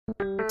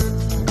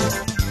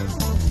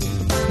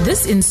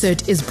This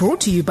insert is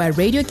brought to you by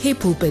Radio K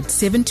Pulpit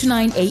 7 to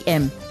 9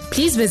 a.m.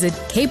 Please visit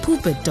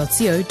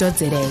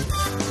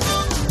kpulpit.co.za.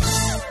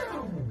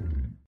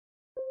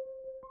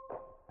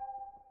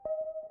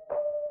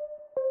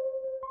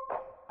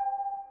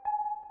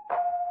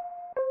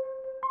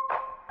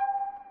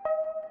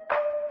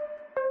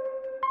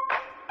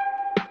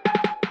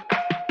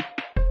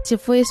 Your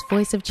first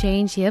voice of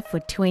change here for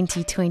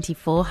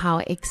 2024. How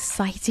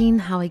exciting,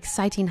 how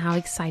exciting, how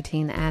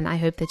exciting. And I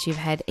hope that you've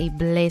had a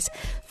blessed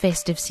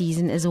festive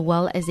season as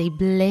well as a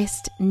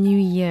blessed new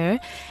year,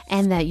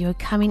 and that you're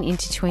coming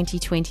into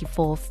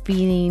 2024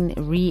 feeling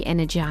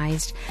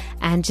re-energized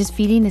and just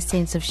feeling a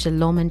sense of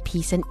shalom and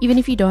peace. And even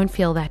if you don't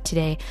feel that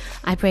today,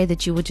 I pray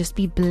that you will just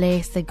be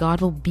blessed, that God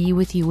will be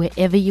with you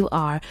wherever you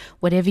are,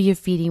 whatever you're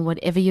feeling,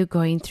 whatever you're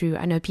going through.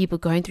 I know people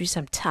going through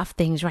some tough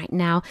things right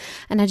now,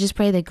 and I just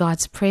pray that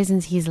God's presence,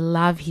 His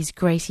love, His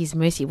grace, His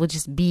mercy will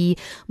just be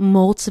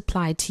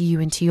multiplied to you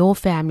and to your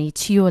family,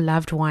 to your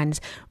loved ones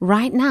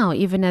right now,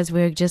 even as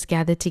we're just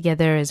gathered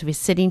together, as we're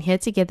sitting here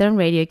together on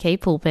Radio K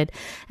Pulpit,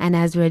 and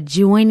as we're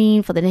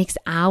joining for the next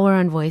hour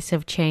on Voice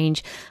of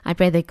Change. I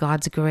pray that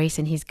God's grace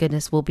and His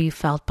goodness will be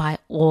felt by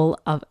all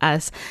of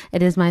us.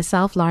 It is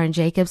myself, Lauren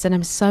Jacobs, and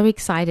I'm so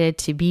excited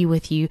to be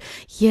with you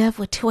here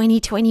for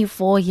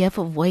 2024, here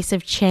for Voice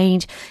of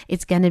Change.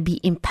 It's going to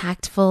be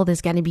impactful.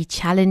 There's going to be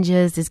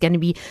challenges. There's going to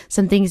be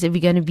some things that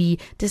we're going to be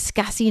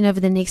discussing over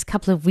the next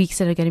couple of weeks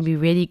that are going to be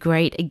really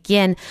great.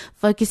 Again,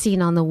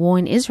 focusing on the war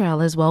in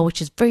Israel as well,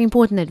 which is very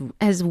important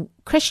as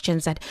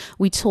Christians, that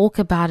we talk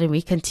about and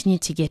we continue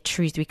to get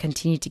truth, we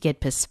continue to get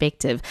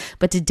perspective.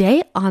 But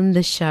today on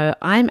the show,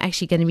 I'm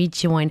actually going to be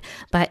joined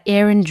by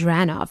Aaron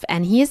Dranoff,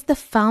 and he is the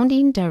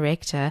founding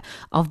director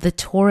of The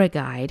Torah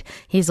Guide.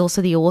 He's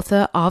also the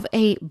author of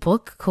a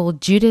book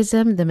called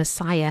Judaism, the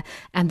Messiah,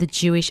 and the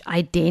Jewish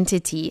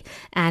Identity,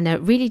 and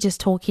really just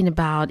talking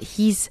about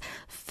his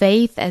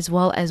faith as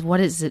well as what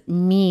does it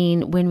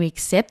mean when we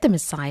accept the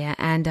Messiah,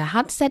 and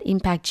how does that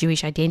impact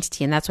Jewish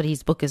identity. And that's what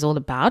his book is all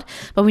about.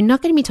 But we're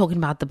not going to be talking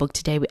about the book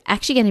today. We're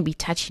actually going to be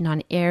touching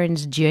on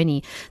Aaron's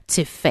journey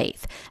to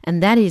faith,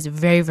 and that is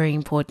very, very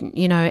important.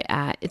 You know,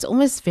 it's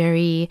almost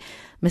very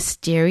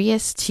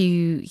mysterious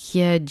to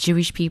hear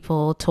Jewish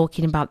people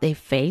talking about their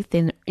faith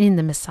in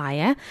the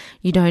Messiah.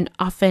 You don't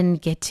often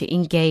get to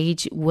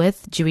engage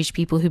with Jewish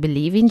people who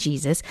believe in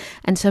Jesus,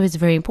 and so it's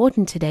very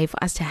important today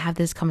for us to have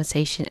this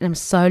conversation, and I'm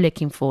so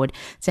looking forward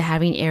to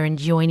having Aaron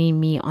joining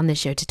me on the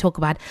show to talk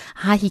about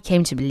how he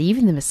came to believe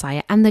in the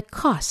Messiah and the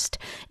cost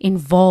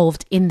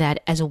involved in that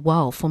as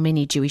well for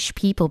many Jewish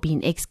people,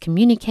 being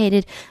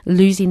excommunicated,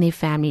 losing their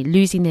family,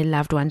 losing their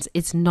loved ones.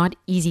 It's not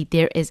easy.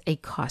 There is a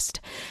cost,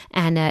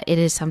 and it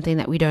is something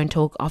that we don't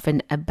talk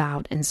often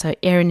about. And so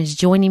Aaron is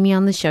joining me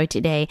on the show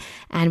today,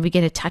 and we're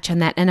going to touch on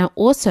that. And I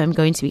also am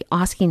going to be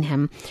asking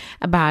him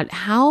about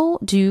how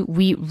do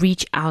we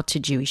reach out to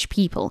Jewish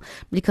people,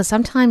 because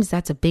sometimes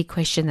that's a big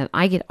question that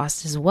I get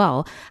asked as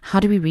well. How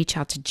do we reach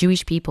out to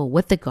Jewish people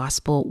with the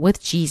gospel, with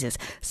Jesus,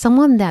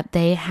 someone that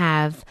they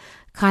have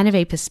kind of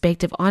a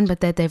perspective on,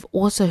 but that they've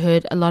also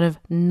heard a lot of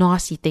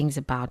nasty things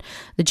about.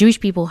 The Jewish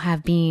people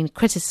have been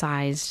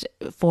criticized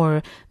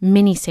for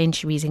many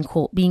centuries and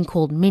being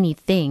called many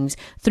things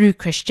through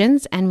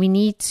Christians, and we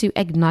need to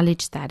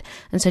acknowledge that.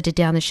 And so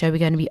today on the show, we're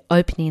going to be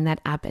opening that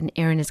up, and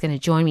Aaron is going to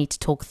join me to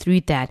talk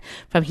through that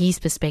from his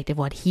perspective,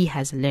 what he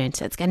has learned.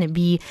 So it's going to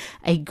be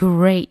a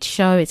great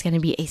show. It's going to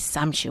be a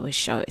sumptuous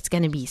show. It's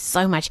going to be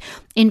so much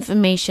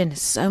information,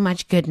 so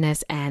much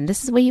goodness, and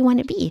this is where you want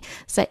to be.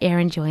 So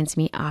Aaron joins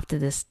me after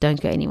this. Don't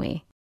go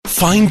anywhere.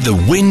 Find the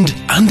wind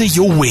under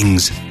your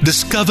wings.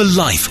 Discover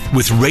life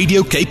with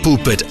Radio K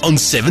Pulpit on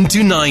 7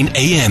 to 9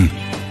 a.m.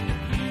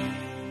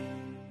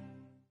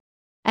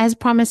 As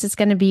promised, it's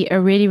going to be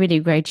a really, really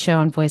great show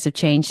on Voice of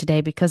Change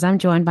today, because I'm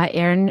joined by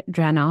Aaron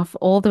Dranoff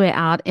all the way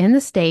out in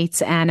the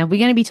States. And we're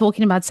going to be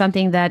talking about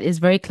something that is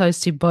very close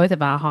to both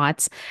of our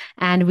hearts.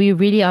 And we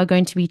really are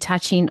going to be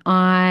touching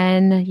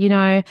on,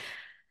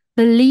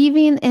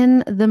 believing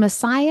in the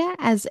Messiah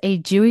as a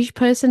Jewish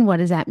person. What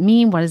does that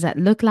mean? What does that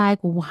look like?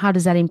 How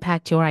does that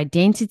impact your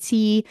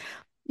identity?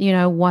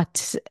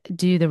 What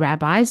do the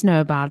rabbis know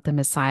about the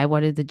Messiah?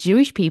 What do the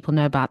Jewish people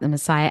know about the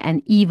Messiah?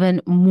 And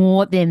even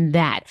more than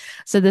that.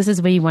 So this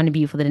is where you want to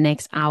be for the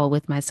next hour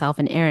with myself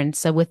and Aaron.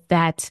 So with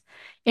that,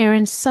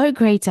 Aaron, so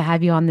great to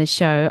have you on the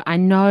show. I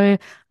know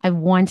I've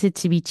wanted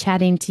to be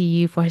chatting to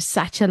you for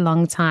such a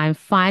long time.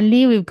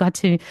 Finally, we've got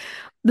to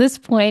this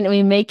point,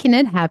 we're making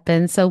it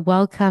happen. So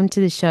welcome to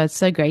the show. It's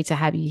so great to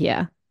have you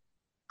here.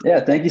 Yeah,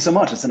 thank you so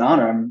much. It's an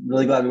honor. I'm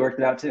really glad we worked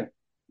it out too.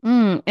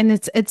 And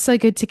it's so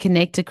good to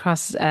connect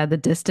across the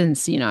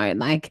distance,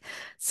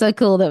 so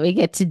cool that we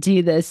get to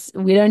do this.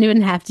 We don't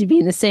even have to be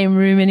in the same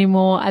room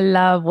anymore. I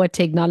love what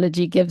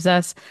technology gives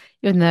us,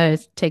 even though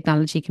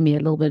technology can be a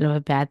little bit of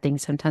a bad thing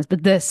sometimes.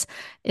 But this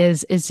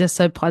is just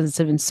so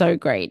positive and so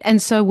great.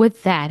 And so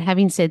with that,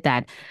 having said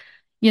that,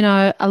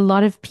 a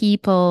lot of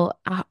people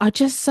are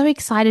just so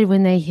excited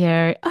when they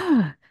hear,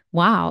 oh,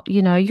 wow,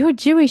 you're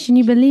Jewish and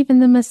you believe in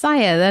the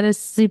Messiah. That is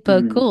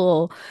super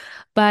cool.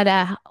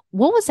 But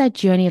what was that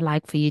journey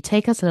like for you?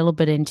 Take us a little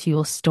bit into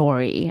your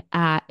story.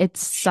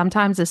 It's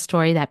sometimes a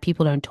story that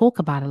people don't talk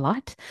about a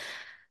lot.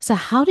 So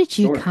how did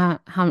you Sure.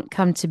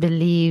 come to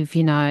believe,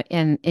 in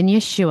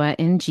Yeshua,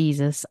 in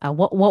Jesus?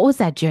 What was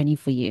that journey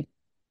for you?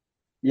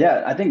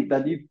 Yeah, I think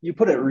that you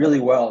put it really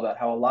well about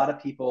how a lot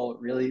of people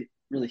really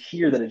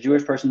hear that a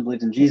Jewish person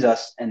believes in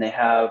Jesus and they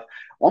have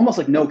almost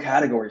like no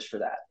categories for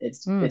that.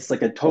 Mm, It's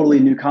like a totally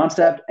new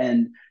concept,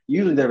 and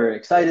usually they're very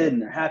excited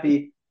and they're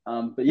happy.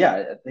 But yeah,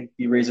 I think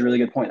you raise a really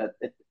good point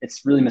that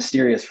it's really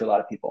mysterious for a lot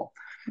of people.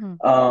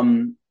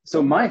 mm,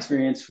 So my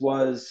experience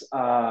was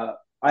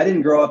I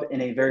didn't grow up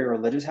in a very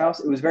religious house.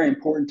 It was very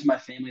important to my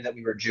family that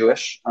we were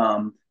Jewish,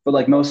 but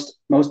like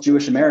most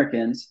Jewish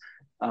Americans,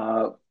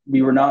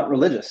 we were not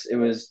religious. It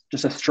was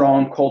just a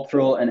strong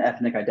cultural and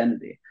ethnic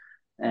identity,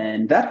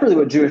 and that's really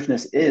what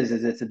Jewishness is.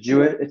 Is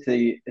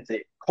it's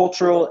a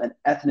cultural and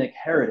ethnic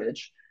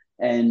heritage,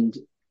 and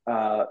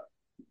uh,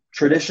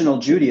 traditional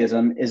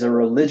Judaism is a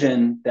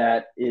religion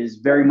that is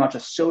very much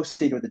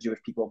associated with the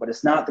Jewish people, but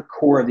it's not the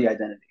core of the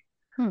identity.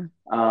 mm,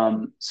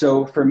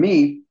 So for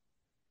me,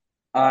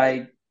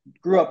 I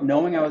grew up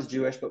knowing I was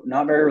Jewish, but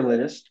not very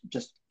religious,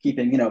 just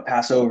keeping,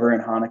 Passover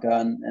and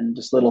Hanukkah and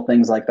just little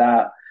things like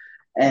that.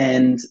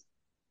 And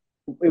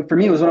for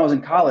me, it was when I was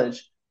in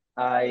college,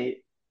 I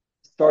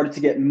started to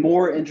get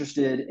more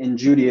interested in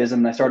Judaism.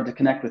 And I started to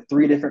connect with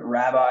three different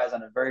rabbis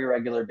on a very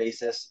regular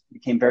basis,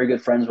 became very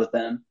good friends with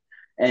them,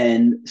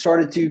 and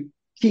started to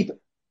keep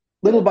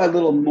little by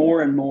little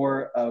more and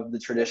more of the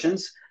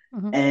traditions.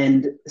 mhm,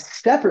 And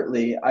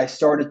separately, I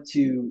started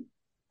to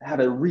have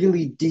a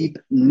really deep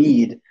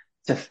need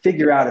to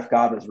figure out if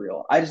God was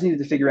real. I just needed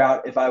to figure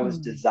out if I was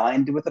mm,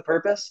 designed with a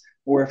purpose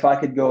or if I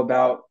could go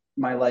about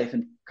my life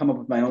and come up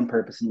with my own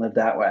purpose and live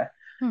that way.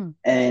 mm,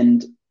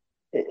 And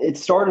it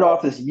started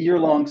off this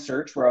year-long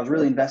search where I was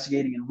really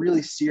investigating and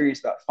really serious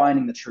about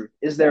finding the truth.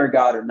 Is there a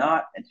God or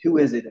not? And who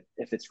is it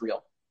if it's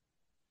real?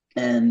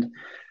 And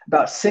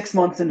about 6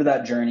 months into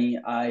that journey,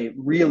 I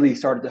really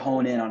started to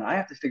hone in on I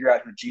have to figure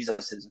out who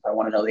Jesus is if I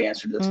want to know the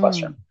answer to this mm,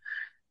 question.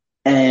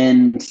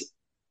 And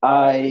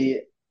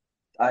I,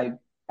 I,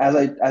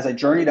 as I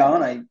journeyed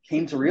on, I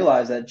came to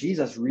realize that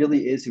Jesus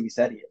really is who he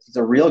said he is. He's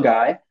a real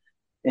guy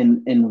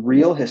in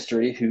real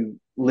history who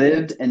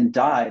lived and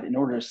died in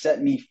order to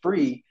set me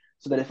free,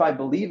 so that if I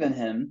believe in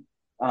him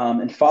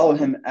and follow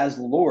him as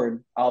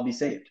Lord, I'll be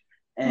saved.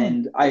 mm.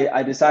 And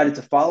I decided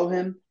to follow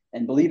him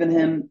and believe in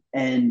him,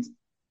 and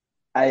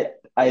I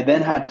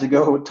then had to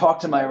go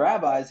talk to my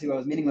rabbis who I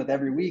was meeting with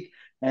every week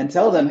and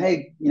tell them,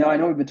 hey, I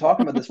know we've been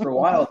talking about this for a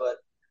while,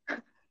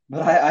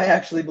 but I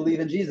actually believe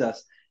in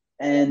Jesus.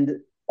 And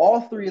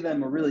all three of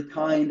them were really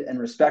kind and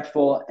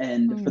respectful.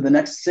 And for Mm, the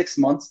next 6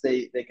 months,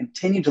 they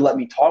continued to let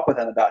me talk with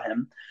them about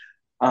him.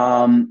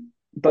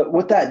 But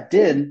what that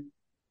did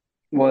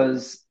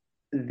was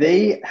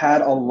they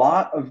had a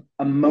lot of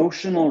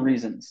emotional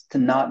reasons to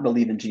not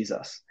believe in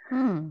Jesus.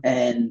 mm,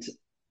 And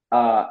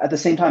at the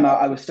same time,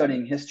 I was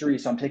studying history,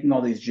 so I'm taking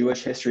all these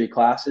Jewish history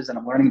classes, and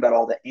I'm learning about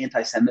all the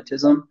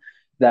anti-Semitism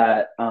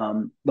that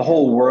the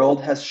whole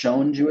world has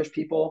shown Jewish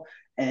people.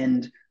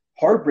 And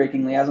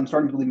heartbreakingly, as I'm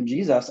starting to believe in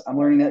Jesus, I'm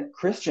learning that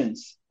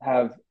Christians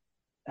have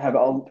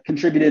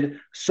contributed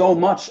so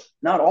much,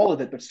 not all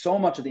of it, but so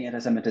much of the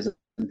anti-Semitism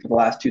for the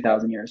last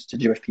 2,000 years to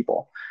Jewish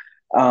people.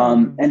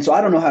 mm, And so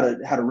I don't know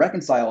how to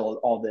reconcile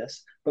all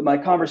this, but my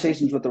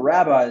conversations with the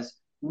rabbis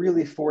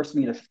really forced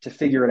me to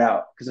figure it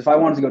out. Because if I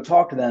wanted to go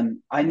talk to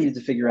them, I needed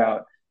to figure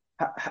out.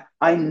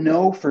 I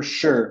know for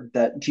sure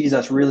that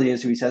Jesus really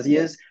is who he says he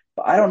is,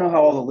 but I don't know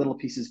how all the little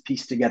pieces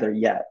piece together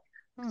yet.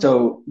 mm,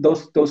 So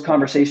those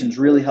conversations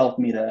really helped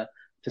me to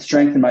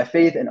strengthen my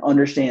faith and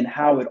understand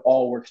how it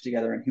all works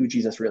together and who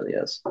Jesus really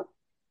is.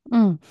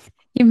 mm.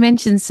 You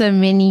mentioned so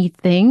many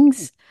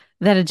things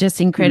that are just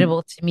Mm.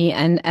 incredible to me,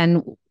 and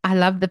I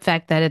love the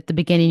fact that at the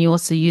beginning you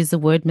also use the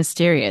word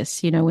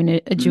mysterious. When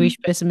a Mm.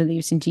 Jewish person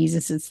believes in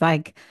Jesus, it's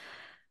like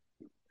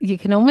you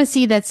can almost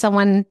see that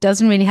someone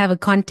doesn't really have a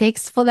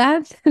context for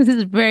that. This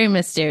is very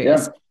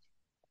mysterious. Yeah,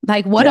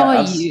 Like, what yeah, are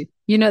you?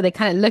 They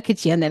kind of look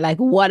at you and they're like,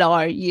 what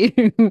are you?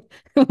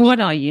 What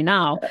are you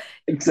now? You know,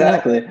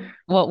 exactly.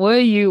 what were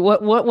you?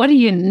 What are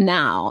you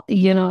now?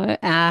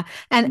 And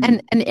and Mm.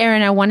 and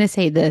Aaron, I want to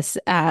say this.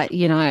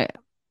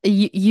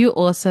 You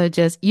also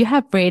you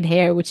have red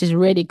hair, which is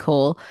really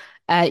cool.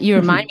 You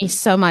remind me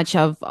so much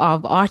of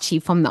Archie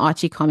from the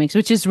Archie comics,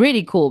 which is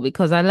really cool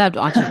because I loved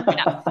Archie growing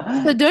up.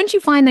 So don't you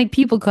find like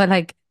people got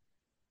like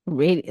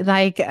really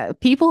like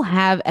people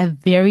have a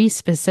very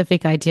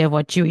specific idea of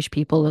what Jewish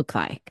people look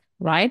like,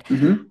 right?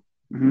 Hmm.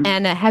 Hmm.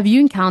 And have you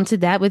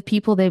encountered that with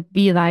people that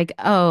be like,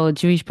 oh,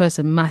 Jewish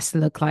person must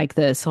look like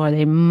this or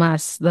they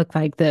must look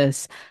like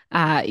this?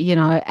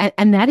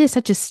 And that is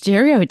such a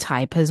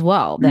stereotype as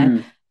well that,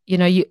 Hmm.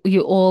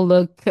 you all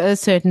look a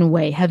certain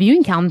way. Have you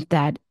encountered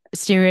that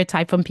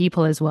stereotype from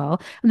people as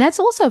well? And that's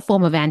also a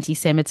form of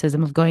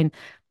anti-Semitism of going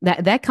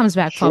that comes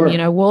back from,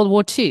 Sure. World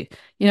War II.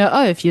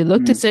 Oh, if you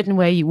looked a Mm. certain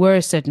way, you were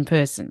a certain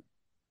person.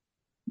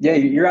 Yeah,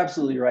 you're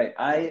absolutely right.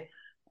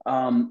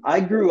 I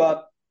grew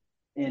up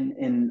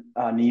in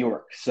New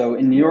York. So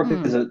in New York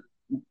Mm,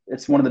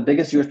 it's one of the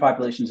biggest Jewish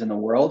populations in the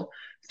world.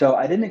 So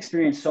I didn't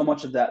experience so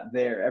much of that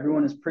there.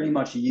 Everyone is pretty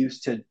much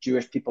used to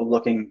Jewish people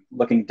looking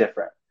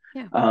different.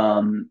 yeah.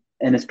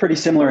 And it's pretty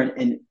similar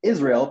in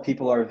Israel.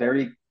 People are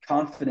very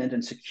confident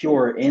and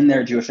secure in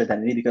their Jewish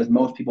identity because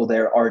most people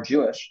there are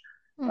Jewish.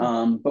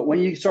 Mm, But when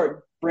you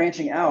start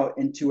branching out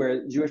into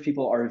where Jewish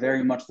people are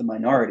very much the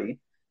minority,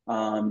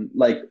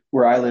 like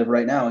where I live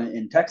right now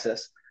in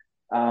Texas,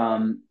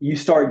 you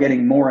start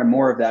getting more and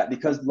more of that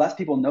because less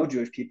people know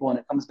Jewish people, and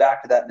it comes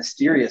back to that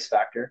mysterious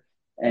factor,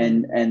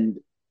 and mm. and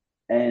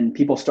and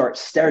people start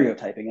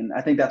stereotyping, and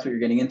I think that's what you're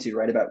getting into,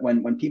 right? About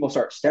when people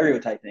start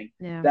stereotyping,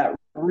 Yeah. that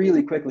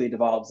really quickly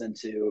devolves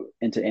into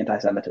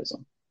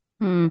anti-Semitism.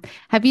 Hmm.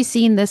 Have you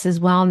seen this as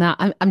well now?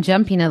 I'm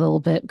jumping a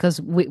little bit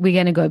because we're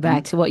going to go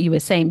back to what you were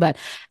saying, but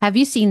have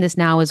you seen this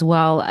now as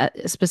well,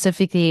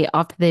 specifically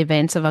after the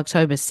events of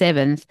October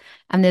 7th?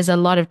 And there's a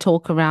lot of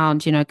talk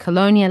around,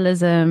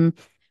 colonialism,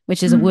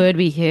 which is a Mm-hmm. word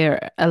we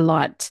hear a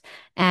lot.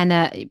 And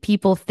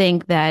people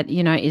think that,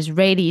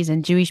 Israelis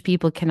and Jewish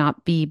people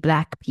cannot be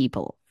black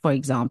people, for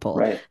example.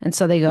 Right, And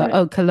so they go, right.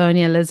 oh,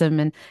 colonialism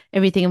and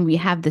everything. And we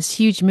have this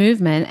huge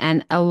movement,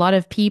 and a lot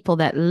of people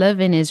that live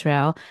in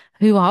Israel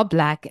who are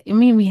black. I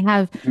mean, we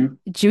have Mm-hmm.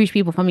 Jewish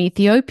people from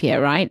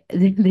Ethiopia, right?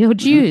 They're Mm-hmm.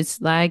 Jews.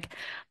 Like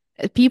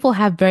people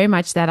have very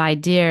much that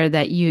idea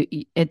that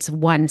it's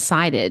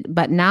one-sided.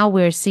 But now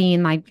we're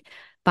seeing like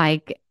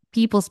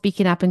people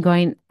speaking up and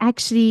going,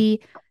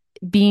 actually,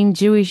 being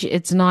Jewish,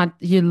 it's not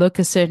you look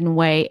a certain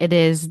way. It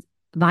is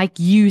like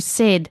you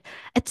said.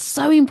 It's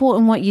so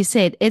important what you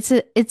said. It's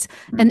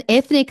an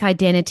ethnic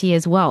identity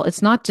as well.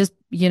 It's not just,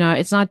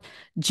 it's not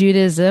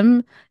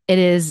Judaism. It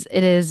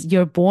is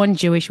you're born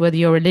Jewish whether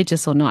you're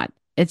religious or not.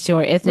 It's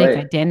your ethnic Right,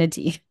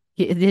 identity.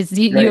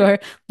 right.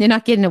 You're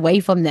not getting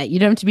away from that. You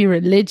don't have to be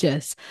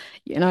religious,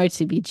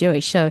 to be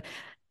Jewish. So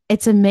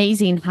it's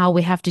amazing how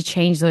we have to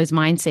change those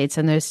mindsets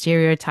and those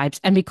stereotypes.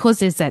 And because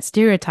there's that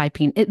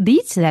stereotyping, it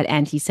leads to that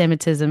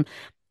anti-Semitism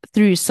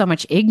through so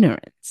much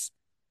ignorance.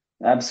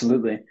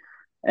 Absolutely.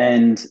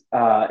 And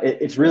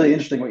it's really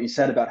interesting what you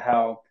said about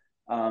how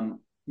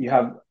you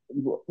have,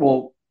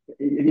 well,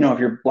 if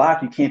you're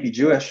black, you can't be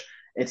Jewish.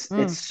 It's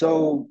Mm, it's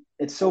so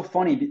it's so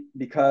funny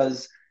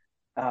because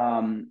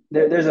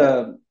there's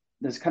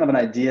kind of an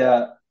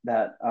idea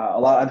that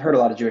I've heard a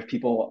lot of Jewish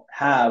people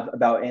have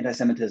about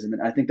anti-Semitism,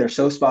 and I think they're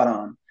so spot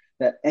on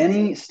that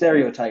any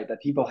stereotype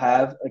that people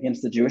have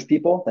against the Jewish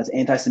people that's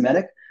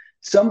anti-Semitic,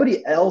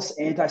 somebody else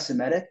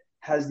anti-Semitic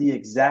has the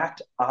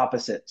exact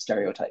opposite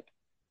stereotype.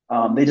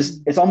 mm,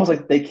 It's almost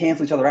like they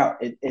cancel each other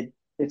out.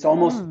 It's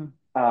almost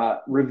mm,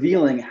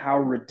 revealing how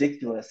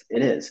ridiculous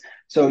it is.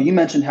 So you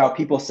mentioned how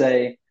people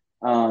say,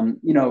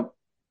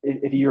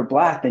 if you're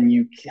black,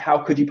 then how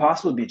could you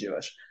possibly be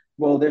Jewish?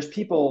 Well, there's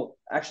people,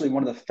 actually,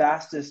 one of the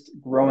fastest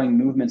growing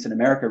movements in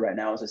America right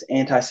now is this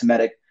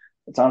anti-Semitic,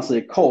 it's honestly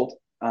a cult,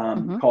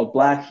 mhm. called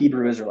Black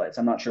Hebrew Israelites.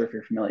 I'm not sure if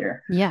you're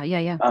familiar. Yeah, yeah,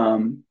 yeah.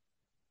 Um,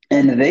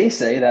 and they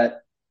say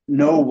that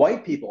no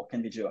white people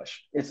can be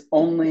Jewish. It's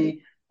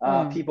only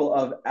Mm, people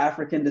of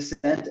African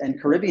descent and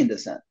Caribbean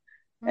descent.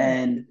 mm.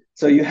 And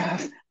so you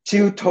have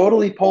two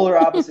totally polar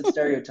opposite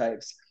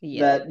stereotypes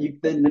Yeah. that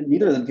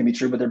neither of them can be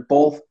true, but they're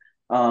both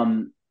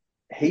um,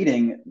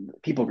 hating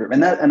people group.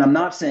 And I'm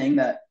not saying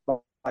that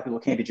black people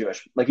can't be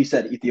Jewish. Like you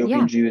said,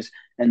 Ethiopian Yeah. Jews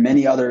and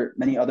many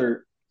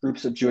other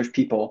groups of Jewish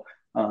people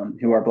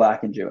who are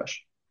black and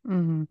Jewish.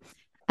 Mhm.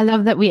 I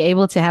love that we're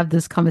able to have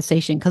this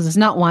conversation because it's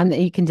not one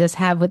that you can just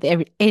have with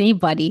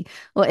anybody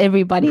or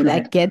everybody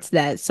Right. that gets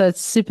that. So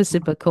it's super,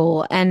 super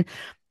cool. And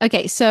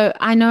okay, so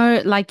I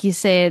know, like you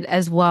said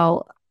as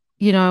well,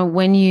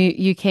 when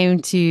you came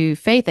to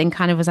faith and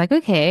kind of was like,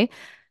 okay,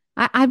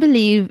 I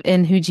believe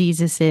in who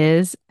Jesus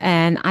is,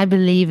 and I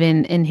believe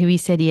in who he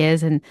said he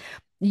is. And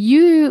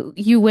you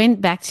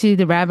went back to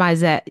the rabbis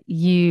that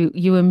you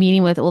were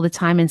meeting with all the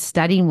time and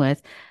studying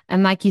with.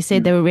 And like you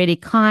said, they Mm. were really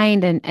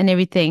kind and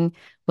everything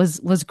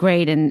was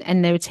great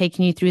and they were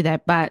taking you through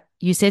that. But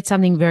you said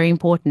something very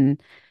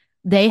important.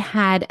 They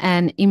had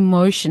an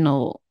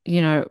emotional,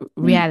 Mm.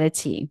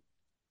 reality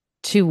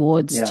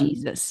towards Yeah.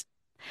 Jesus.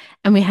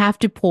 And we have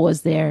to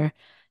pause there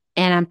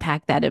and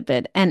unpack that a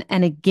bit. And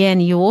again,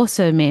 you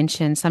also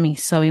mentioned something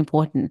so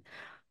important.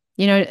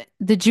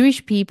 The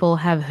Jewish people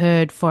have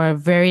heard for a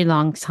very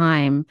long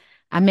time,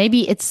 and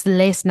maybe it's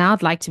less now.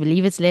 I'd like to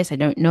believe it's less. I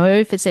don't know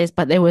if it's less,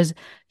 but there was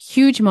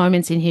huge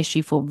moments in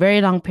history for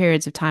very long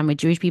periods of time where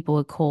Jewish people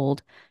were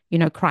called,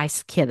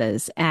 Christ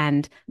killers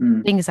and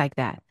Mm. things like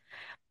that.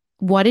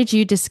 What did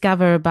you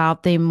discover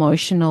about the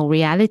emotional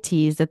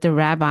realities that the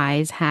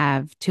rabbis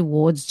have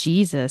towards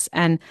Jesus?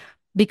 And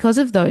because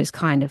of those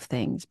kind of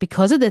things,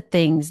 because of the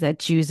things that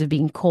Jews have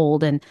been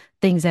called and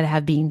things that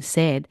have been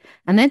said,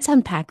 and let's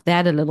unpack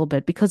that a little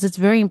bit because it's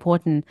very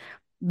important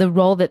the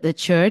role that the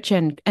church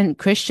and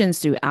Christians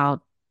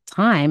throughout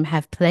time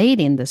have played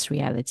in this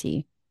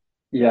reality.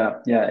 Yeah,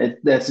 yeah,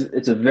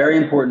 it's a very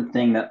important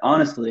thing that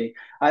honestly,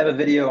 I have a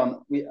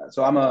video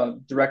so I'm a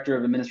director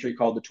of a ministry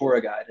called The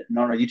Torah Guide, and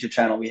on our YouTube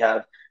channel we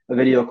have a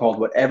video called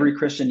What Every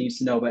Christian Needs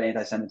to Know About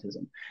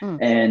Antisemitism. Mm.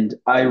 And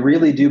I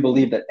really do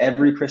believe that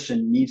every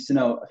Christian needs to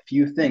know a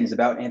few things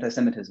about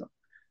antisemitism.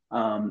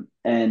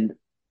 And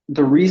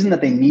the reason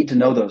that they need to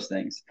know those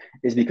things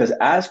is because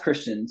as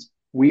Christians,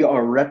 we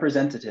are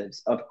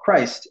representatives of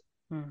Christ,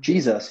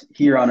 Jesus,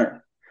 here on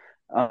earth.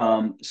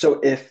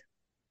 So if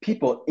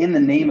people in the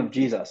name of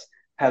Jesus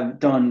have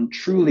done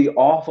truly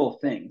awful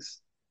things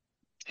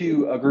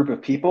to a group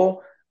of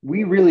people,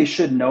 we really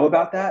should know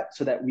about that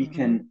so that we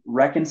can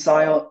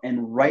reconcile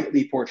and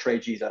rightly portray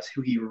Jesus,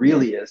 who he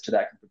really is, to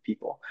that group of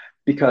people.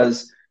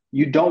 Because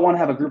you don't want to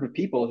have a group of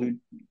people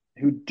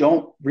who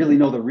don't really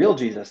know the real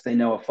Jesus. They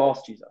know a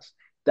false Jesus.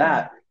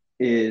 That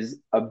is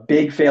a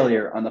big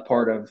failure on the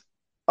part of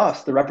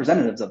us, the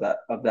representatives of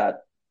that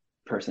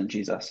person,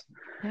 Jesus.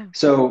 Yeah.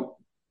 So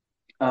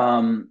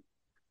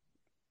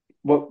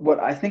what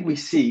I think we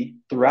see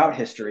throughout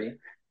history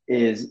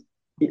is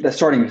that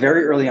starting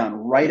very early on,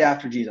 right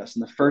after Jesus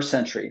in the first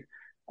century,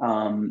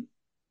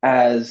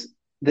 as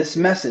this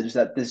message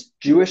that this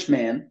Jewish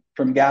man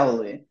from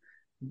Galilee,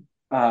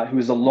 who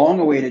was a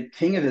long-awaited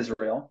king of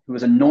Israel, who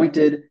was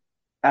anointed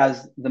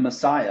as the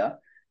Messiah,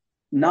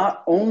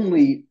 not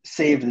only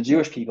saved the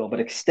Jewish people, but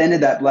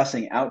extended that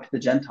blessing out to the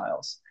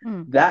Gentiles.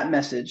 That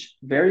message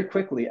very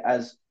quickly,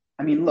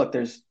 look,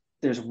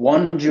 there's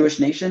one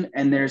Jewish nation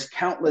and there's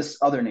countless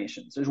other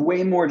nations. There's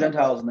way more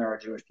Gentiles than there are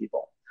Jewish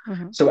people.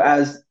 So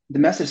as the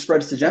message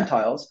spreads to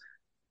Gentiles,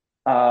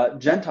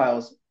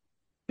 Gentiles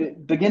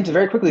begin to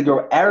very quickly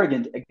grow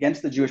arrogant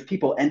against the Jewish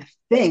people and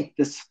think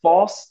this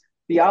false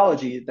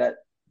theology that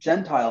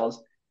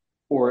Gentiles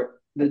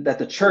that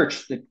the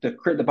church,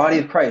 the body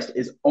of Christ,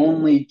 is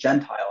only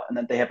Gentile and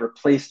that they have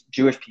replaced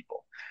Jewish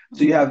people.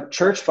 So you have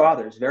church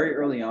fathers very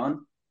early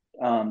on,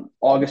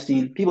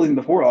 Augustine, people even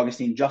before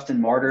Augustine, Justin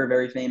Martyr,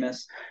 very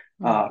famous,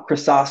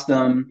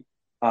 Chrysostom,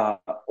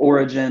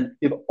 Origen.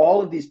 You have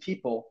all of these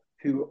people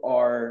who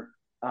are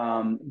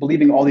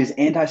believing all these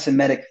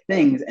anti-Semitic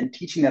things and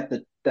teaching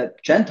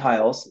that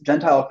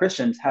Gentile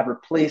Christians have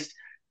replaced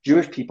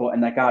Jewish people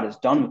and that God is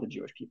done with the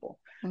Jewish people.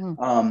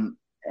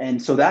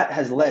 And so that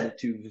has led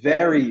to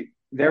very,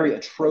 very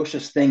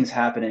atrocious things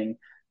happening,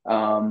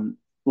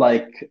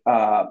 like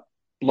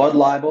blood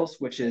libels,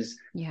 which is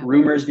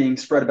rumors being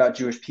spread about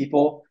Jewish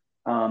people.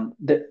 I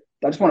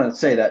just want to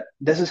say that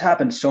this has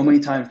happened so many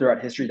times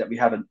throughout history that we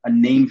have a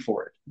name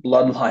for it,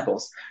 blood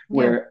libels,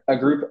 where a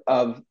group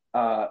of,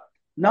 I'm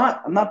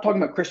not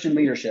talking about Christian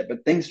leadership,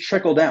 but things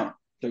trickle down.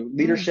 So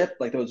leadership,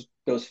 like those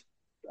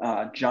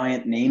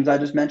giant names I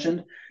just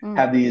mentioned,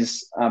 have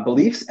these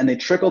beliefs, and they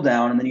trickle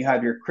down. And then you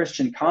have your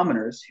Christian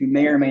commoners who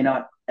may or may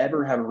not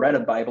ever have read a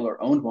Bible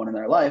or owned one in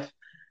their life,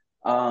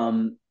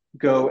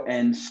 go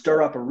and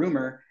stir up a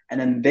rumor, and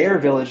then their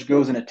village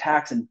goes and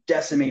attacks and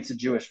decimates a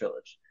Jewish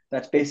village.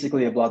 That's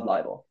basically a blood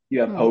libel. You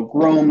have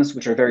pogroms,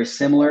 which are very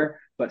similar,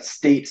 but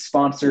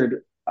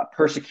state-sponsored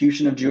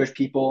persecution of Jewish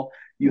people.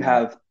 You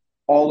have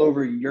all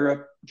over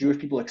Europe, Jewish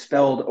people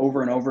expelled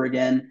over and over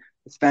again.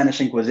 The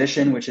Spanish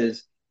Inquisition, which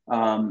is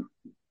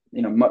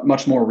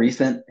much more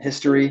recent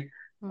history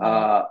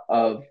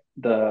of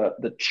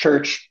the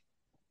church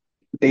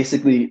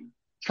basically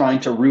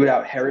trying to root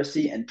out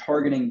heresy and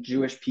targeting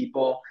Jewish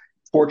people,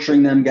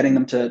 torturing them, getting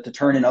them to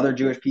turn in other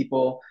Jewish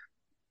people.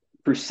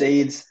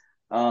 Crusades,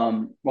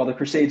 while the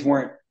Crusades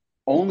weren't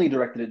only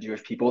directed at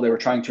Jewish people, they were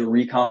trying to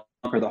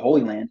reconquer the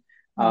Holy Land.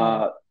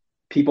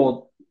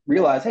 People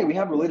realize, hey, we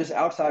have religious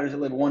outsiders that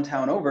live one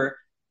town over,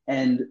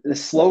 and the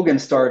slogan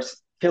starts,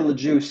 kill a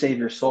Jew, save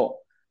your soul.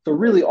 So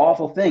really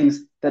awful things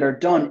that are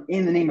done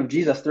in the name of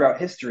Jesus throughout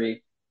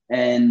history.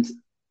 And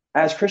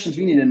as Christians,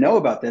 we need to know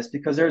about this,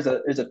 because there's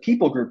a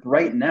people group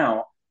right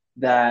now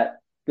that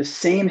the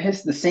same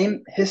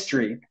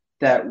history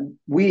that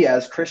we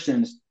as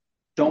Christians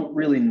don't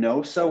really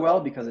know so well,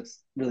 because it's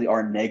really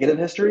our negative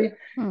history,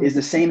 is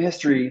the same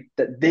history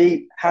that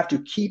they have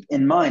to keep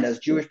in mind as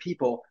Jewish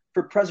people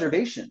for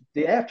preservation.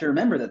 They have to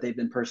remember that they've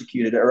been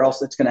persecuted, or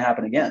else it's going to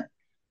happen again.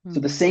 So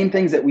the same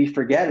things that we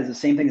forget is the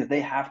same things that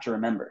they have to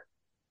remember.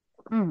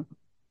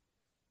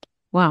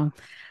 Wow.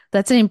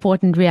 That's an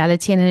important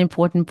reality and an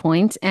important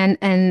point.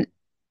 And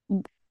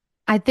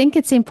I think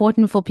it's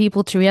important for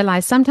people to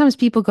realize sometimes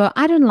people go,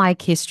 I don't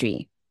like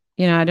history.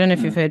 I don't know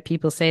if you've heard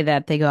people say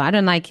that. They go, I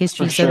don't like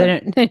history, so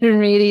they don't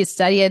really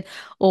study it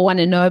or want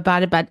to know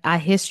about it. But our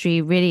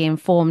history really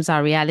informs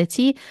our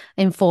reality,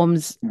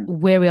 informs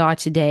where we are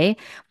today.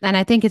 And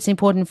I think it's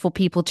important for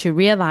people to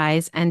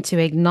realize and to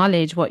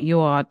acknowledge what you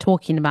are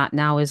talking about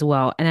now as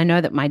well. And I know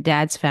that my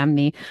dad's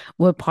family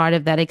were part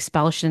of that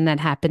expulsion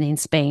that happened in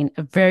Spain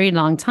a very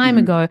long time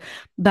ago.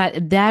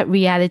 But that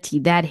reality,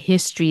 that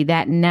history,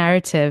 that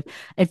narrative,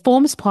 it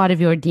forms part of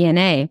your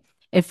DNA.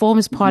 It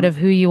forms part of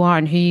who you are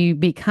and who you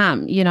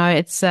become.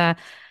 It's a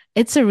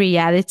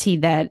reality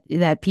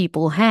that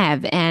people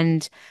have.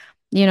 And,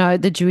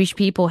 the Jewish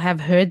people have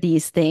heard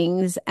these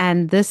things.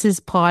 And this is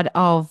part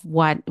of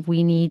what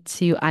we need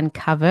to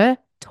uncover,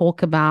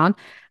 talk about.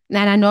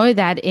 And I know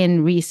that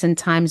in recent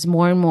times,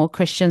 more and more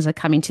Christians are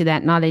coming to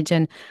that knowledge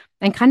and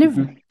kind of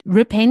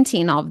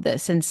repenting of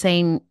this and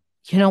saying,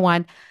 you know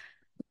what?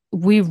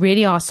 we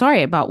really are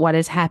sorry about what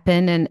has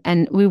happened,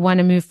 and we want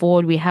to move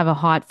forward. We have a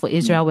heart for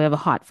Israel. We have a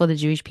heart for the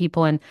Jewish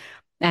people, and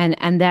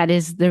that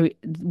is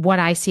what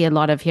I see a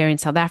lot of here in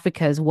South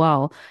Africa as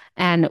well,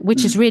 and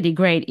which is really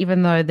great,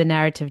 even though the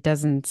narrative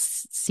doesn't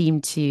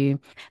seem to,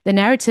 the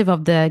narrative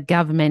of the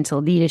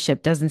governmental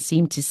leadership doesn't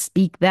seem to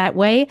speak that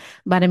way.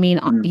 But I mean,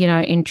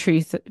 in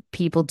truth,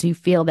 people do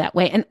feel that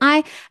way. And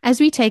as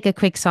we take a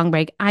quick song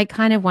break, I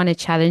kind of want to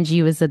challenge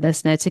you as a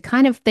listener to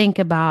kind of think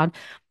about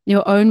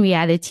your own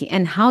reality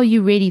and how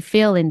you really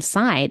feel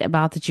inside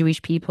about the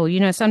Jewish people.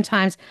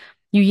 Sometimes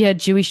you hear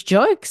Jewish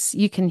jokes,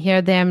 you can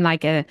hear them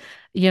like and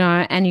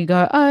you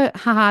go, oh,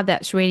 haha,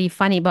 that's really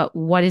funny. But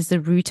what is the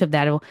root of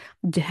that? Or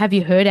have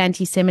you heard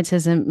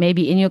anti-Semitism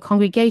maybe in your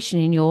congregation,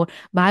 in your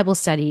Bible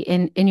study,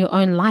 in your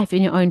own life,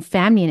 in your own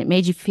family, and it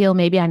made you feel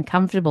maybe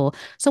uncomfortable?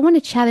 So I want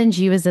to challenge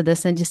you as a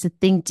listener just to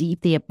think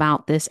deeply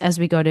about this as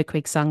we go to a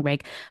quick song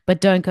break.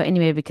 But don't go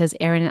anywhere, because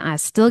Aaron and I are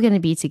still going to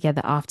be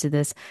together after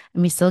this,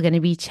 and we're still going to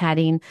be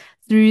chatting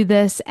through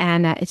this,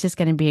 and it's just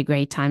going to be a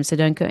great time. So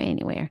don't go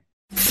anywhere.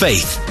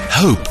 Faith,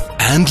 hope,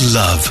 and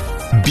love.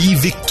 Be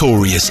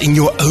victorious in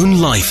your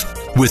own life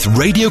with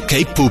Radio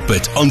Cape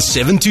Pulpit on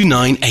 7 to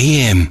 9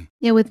 a.m.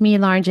 Yeah, with me,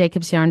 Lauren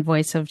Jacobs, here on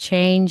Voice of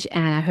Change.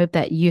 And I hope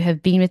that you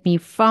have been with me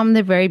from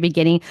the very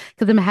beginning,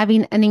 because I'm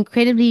having an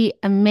incredibly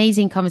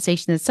amazing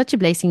conversation. It's such a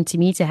blessing to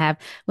me to have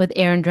with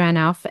Aaron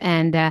Dranoff.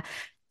 And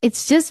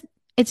it's just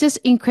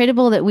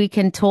incredible that we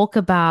can talk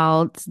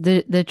about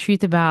the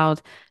truth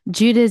about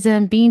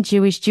Judaism, being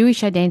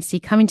Jewish identity,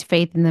 coming to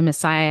faith in the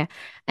Messiah.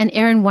 And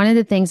Aaron, one of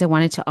the things I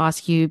wanted to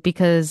ask you,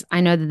 because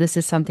I know that this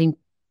is something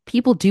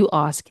people do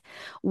ask,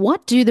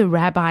 what do the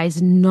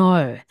rabbis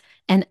know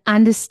and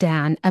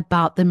understand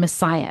about the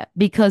Messiah?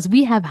 Because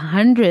we have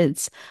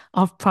hundreds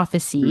of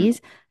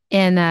prophecies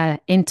in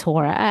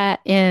Torah,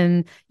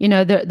 in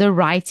the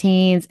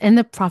writings and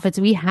the prophets.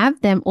 We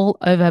have them all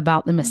over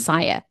about the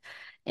Messiah.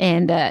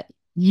 And that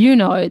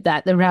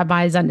the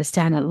rabbis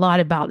understand a lot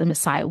about the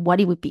Messiah, what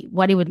he would be,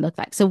 what he would look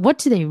like. So what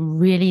do they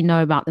really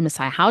know about the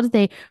Messiah? How do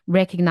they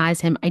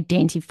recognize him,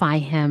 identify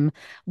him?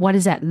 What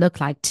does that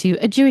look like to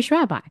a Jewish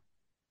rabbi?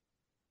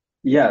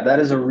 Yeah, that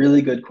is a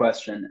really good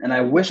question. And I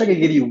wish I could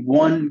give you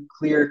one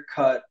clear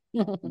cut,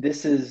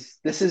 this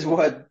is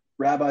what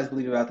rabbis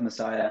believe about the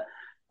Messiah.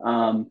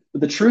 But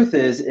the truth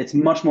is, it's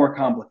much more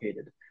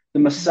complicated. The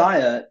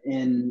Messiah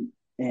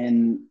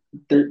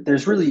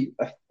there's really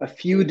a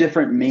few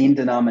different main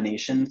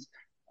denominations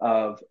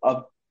of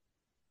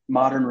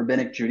modern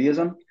rabbinic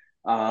Judaism.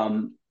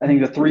 I think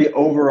the three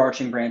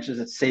overarching branches,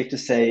 it's safe to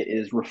say,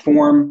 is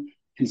Reform,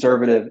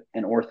 Conservative,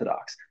 and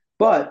Orthodox.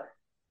 But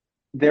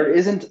there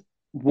isn't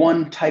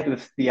one type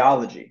of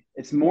theology.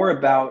 It's more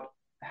about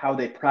how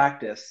they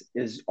practice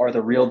are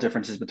the real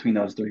differences between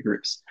those three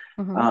groups.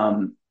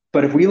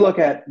 But if we look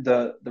at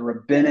the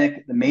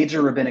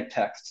major rabbinic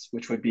texts,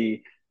 which would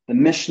be the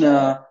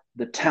Mishnah,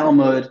 the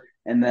Talmud,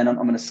 and then I'm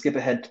going to skip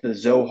ahead to the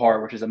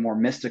Zohar, which is a more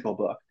mystical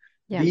book.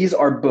 Yeah. These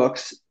are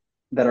books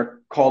that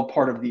are called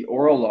part of the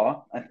oral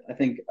law. I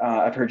think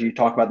I've heard you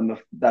talk about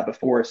that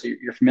before, so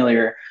you're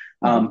familiar.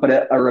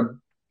 But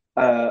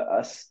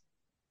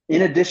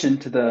in addition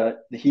to the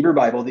Hebrew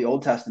Bible, the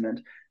Old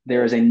Testament,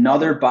 there is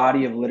another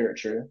body of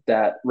literature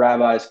that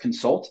rabbis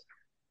consult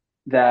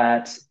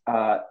that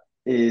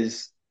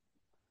is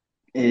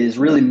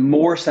really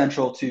more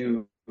central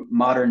to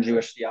modern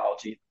Jewish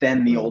theology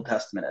than the Old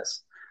Testament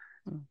is.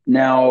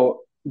 Now,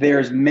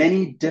 there's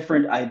many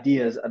different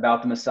ideas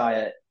about the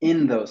Messiah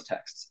in those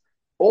texts.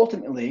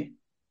 Ultimately,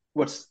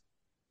 what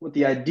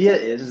the idea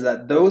is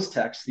that those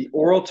texts, the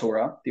oral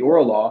Torah, the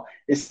oral law,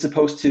 is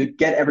supposed to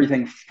get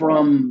everything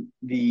from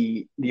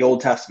the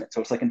Old Testament.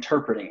 So it's like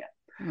interpreting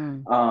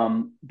it.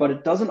 But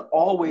it doesn't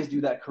always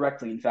do that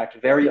correctly. In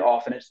fact, very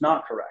often it's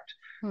not correct.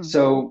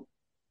 So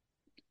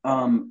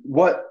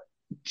what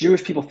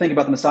Jewish people think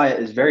about the Messiah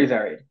is very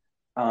varied.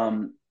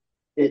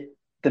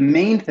 The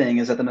main thing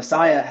is that the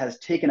Messiah has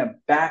taken a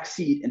back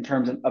seat in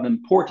terms of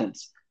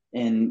importance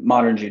in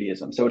modern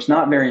Judaism. So it's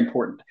not very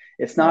important.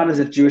 It's not as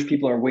if Jewish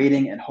people are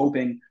waiting and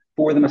hoping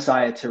for the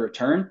Messiah to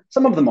return.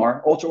 Some of them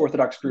are.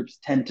 Ultra-Orthodox groups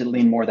tend to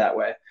lean more that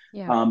way.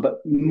 Yeah.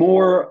 But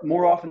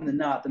more often than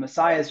not, the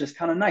Messiah is just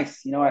kind of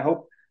nice. I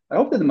hope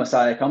that the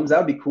Messiah comes.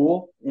 That would be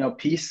cool.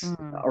 Peace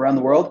around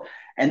the world.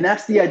 And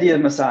that's the idea of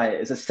Messiah,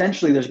 is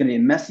essentially there's going to be a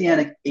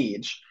messianic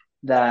age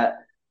that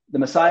the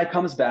Messiah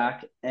comes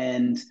back.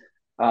 And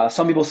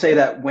some people say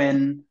that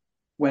when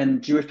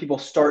Jewish people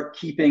start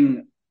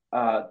keeping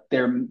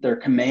their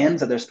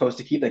commands that they're supposed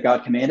to keep, that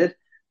God commanded,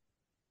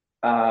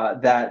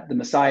 that the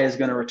Messiah is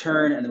going to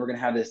return, and then we're going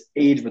to have this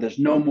age where there's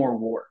no more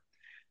war.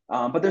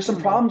 But there's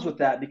some problems with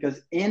that,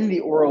 because in the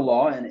oral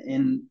law and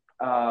in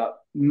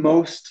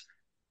most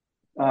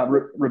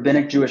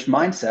rabbinic Jewish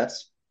mindsets,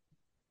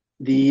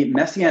 the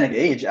Messianic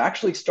age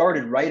actually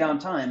started right on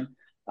time,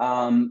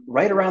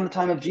 right around the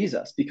time of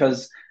Jesus,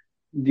 because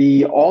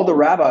all the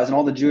rabbis and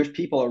all the Jewish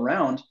people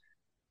around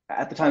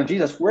at the time of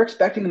Jesus were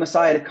expecting the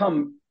Messiah to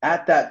come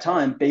at that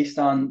time based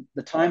on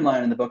the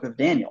timeline in the book of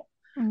Daniel.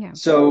 Yeah.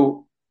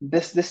 So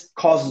this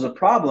causes a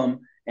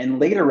problem And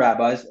later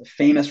rabbis, a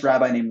famous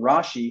rabbi named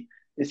Rashi,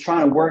 is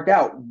trying to work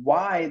out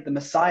why the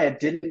Messiah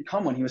didn't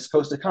come when he was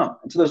supposed to come.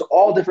 And so there's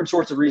all different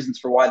sorts of reasons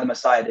for why the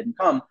Messiah didn't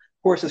come.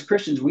 Of course, as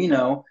Christians, we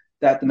know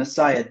that the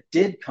Messiah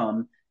did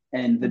come,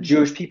 and the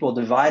Jewish people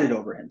divided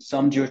over him.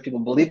 Some Jewish people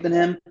believed in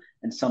him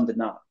and some did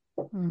not.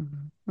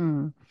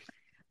 Mm-hmm.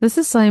 This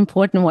is so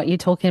important what you're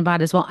talking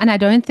about as well. And I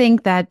don't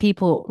think that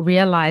people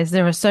realize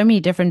there are so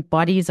many different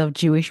bodies of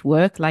Jewish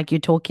work, like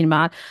you're talking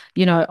about,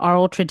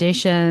 oral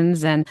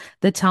traditions and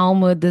the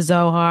Talmud, the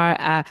Zohar.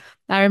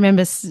 I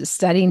remember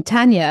studying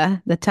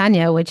the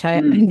Tanya, which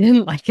I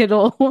didn't like at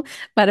all,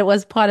 but it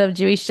was part of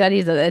Jewish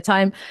studies at the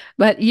time.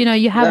 But,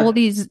 you have all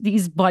these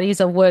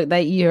bodies of work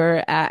that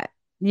you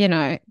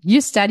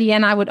study.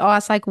 And I would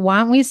ask, like, why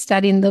aren't we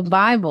studying the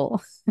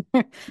Bible?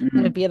 And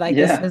it'd be like,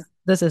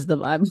 this is the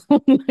Bible.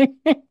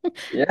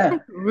 Yeah.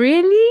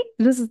 Really?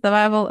 This is the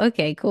Bible?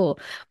 Okay, cool.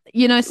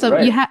 So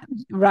Right. you have,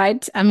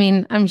 right? I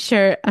mean, I'm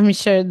sure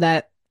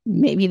that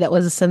maybe that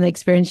was some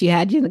experience you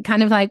had. You're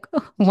kind of like,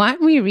 oh, why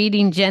aren't we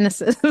reading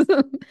Genesis?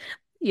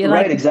 You're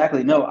Right, like,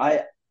 exactly. No,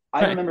 I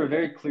right. remember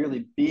very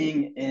clearly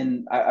being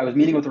I was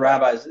meeting with the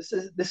rabbis.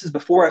 This is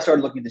before I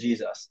started looking to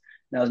Jesus.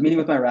 And I was meeting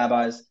with my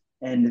rabbis,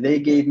 and they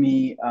gave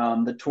me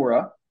the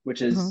Torah,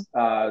 which Mm-hmm, is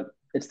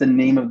it's the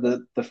name of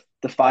the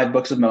five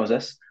books of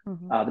Moses,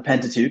 mm-hmm, the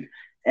Pentateuch.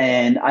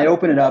 And I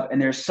open it up,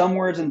 and there's some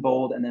words in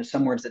bold, and there's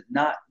some words that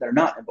are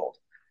not in bold.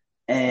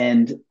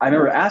 And I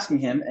remember asking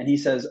him, and he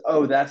says,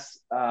 "Oh, that's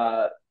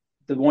the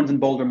ones in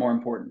bold are more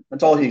important."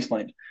 That's all he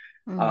explained.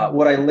 mm-hmm,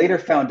 What I later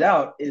found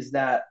out is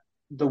that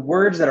the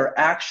words that are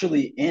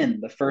actually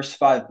in the first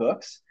five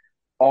books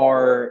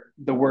are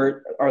the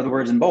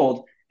words in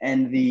bold,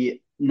 and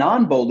the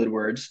non-bolded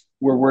words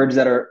were words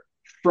that are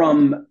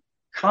from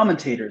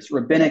commentators,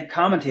 rabbinic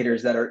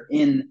commentators that are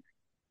in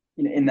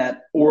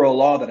that oral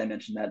law that I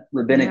mentioned, that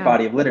rabbinic yeah,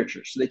 body of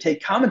literature. So they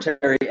take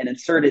commentary and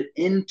insert it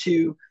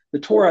into the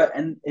Torah.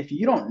 And if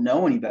you don't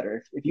know any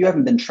better, if you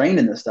haven't been trained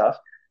in this stuff,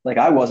 like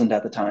I wasn't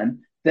at the time,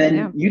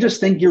 yeah. then you just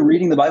think you're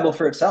reading the Bible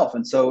for itself.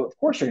 And so, of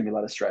course, you're going to be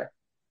led astray.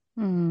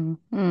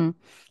 Mm-hmm.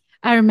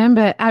 I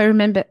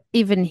remember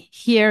even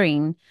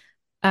hearing,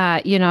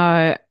 uh, you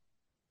know,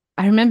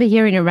 I remember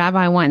hearing a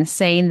rabbi once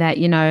saying that,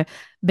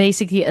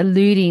 basically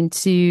alluding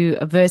to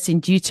a verse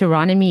in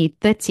Deuteronomy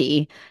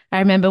 30. I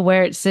remember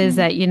where it says Mm,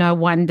 that,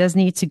 one does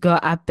need to go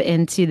up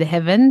into the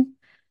heaven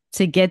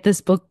to get this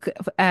book,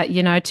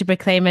 to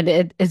proclaim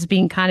it. It's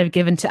been kind of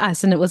given to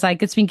us. And it was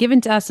like, it's been given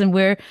to us and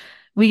we're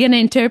going to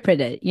interpret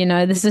it.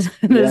 This is,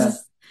 this yeah.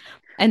 is,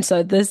 and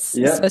so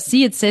Yeah.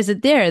 see, it says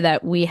it there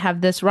that we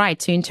have this right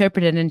to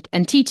interpret it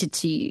and teach it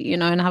to you,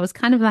 and I was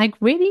kind of like,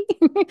 really?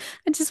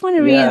 I just want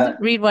to Yeah.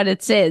 read what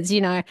it says.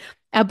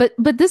 But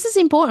this is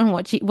important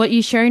what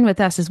you're sharing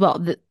with us as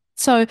well.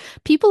 So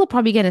people are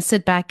probably going to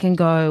sit back and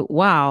go,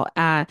 wow,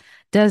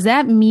 does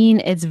that mean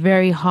it's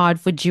very hard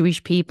for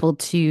Jewish people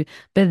to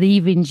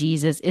believe in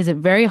Jesus? Is it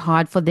very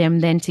hard for them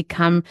then to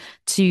come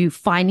to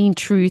finding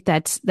truth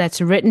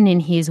that's written in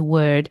his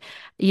word?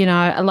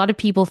 A lot of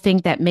people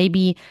think that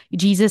maybe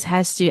Jesus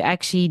has to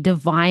actually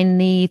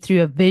divinely,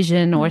 through a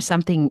vision or Mm,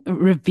 something,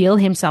 reveal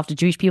himself to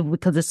Jewish people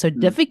because it's so mm.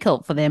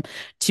 difficult for them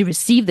to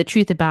receive the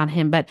truth about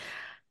him. But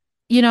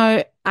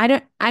I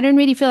don't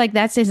really feel like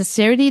that's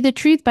necessarily the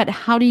truth, but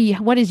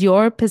what is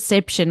your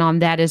perception on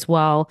that as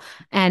well?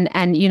 And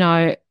and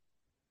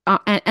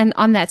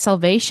on that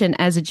salvation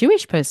as a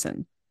Jewish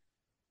person?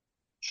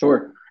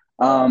 Sure.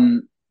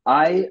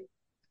 I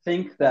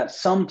think that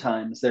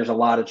sometimes there's a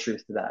lot of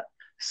truth to that.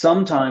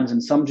 Sometimes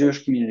in some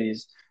Jewish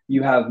communities,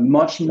 you have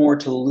much more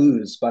to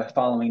lose by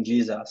following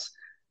Jesus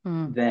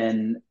Mm,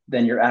 than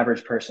your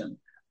average person.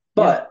 yeah.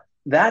 But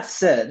that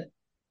said,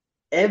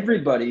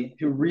 everybody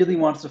who really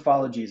wants to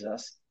follow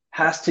Jesus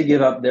has to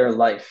give up their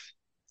life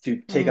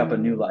to take up a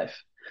new Mm,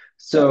 life.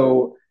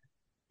 So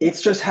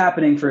it's just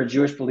happening for a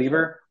Jewish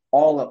believer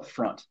all up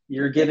front.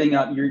 You're giving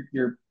up.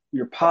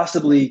 You're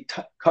possibly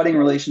cutting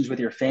relations with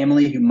your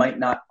family who might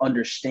not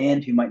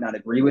understand, who might not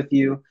agree with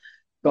you.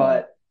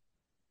 mm, But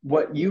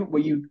what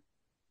you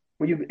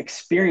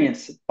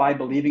experience by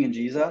believing in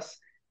Jesus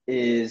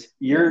is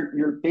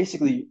you're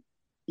basically,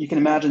 you can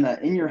imagine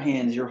that in your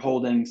hands you're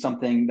holding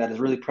something that is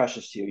really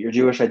precious to you, your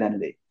Jewish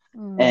identity.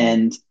 mm,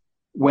 And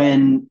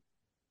when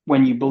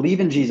when you believe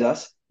in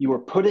Jesus, you are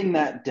putting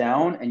that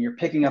down and you're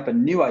picking up a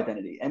new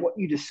identity. And what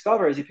you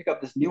discover as you pick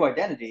up this new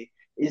identity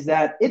is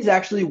that it's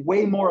actually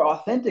way more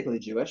authentically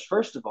Jewish,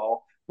 first of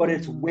all, but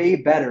it's mm, way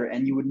better.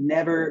 And you would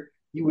never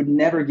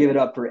give it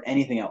up for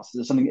anything else.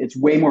 It's something, it's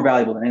way more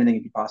valuable than anything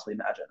you could possibly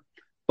imagine.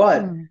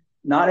 But mm,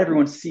 not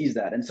everyone sees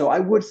that. And so I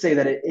would say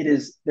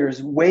that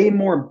there's way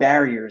more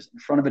barriers in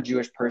front of a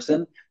Jewish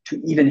person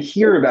to even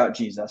hear about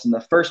Jesus in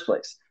the first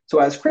place. So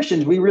as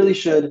Christians, we really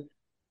should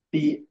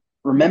be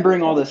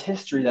remembering all this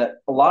history that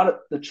a lot of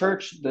the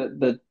church,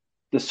 the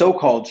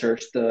so-called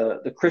church,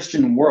 the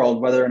Christian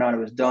world, whether or not it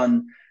was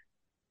done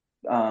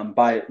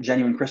by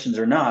genuine Christians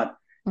or not,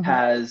 mhm,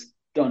 has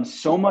done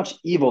so much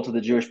evil to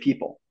the Jewish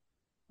people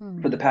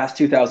for the mm, past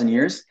 2,000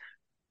 years.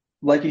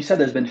 like you said,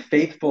 there's been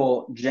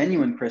faithful,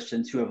 genuine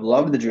Christians who have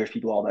loved the Jewish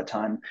people all that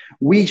time.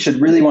 We should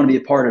really want to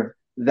be a part of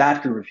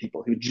that group of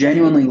people who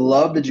genuinely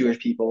love the Jewish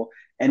people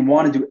and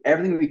want to do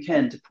everything we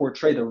can to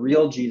portray the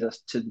real Jesus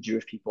to the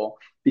Jewish people,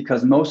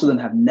 because most of them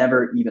have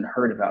never even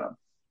heard about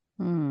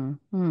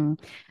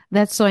him.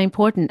 That's so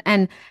important.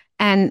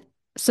 And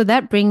so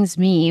that brings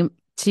me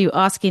to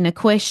asking a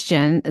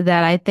question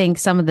that I think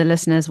some of the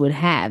listeners would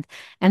have.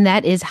 And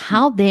that is,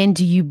 how then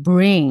do you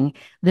bring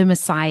the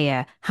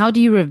Messiah? How do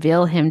you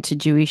reveal him to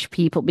Jewish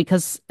people?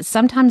 Because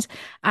sometimes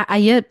I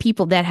hear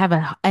people that have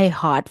a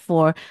heart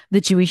for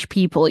the Jewish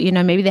people. You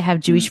know, maybe they have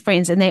Jewish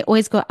friends and they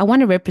always go, I want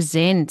to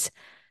represent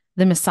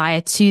the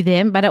Messiah to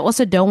them, but I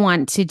also don't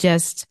want to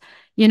just,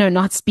 you know,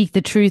 not speak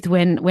the truth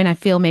when I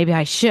feel maybe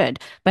I should,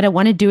 but I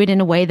want to do it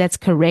in a way that's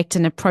correct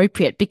and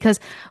appropriate,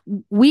 because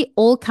we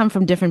all come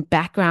from different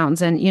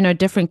backgrounds and, you know,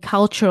 different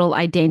cultural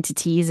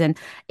identities and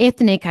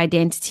ethnic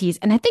identities.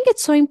 And I think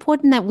it's so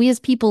important that we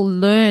as people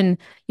learn,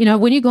 you know,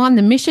 when you go on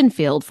the mission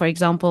field, for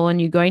example, and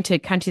you're going to a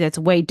country that's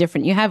way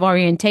different, you have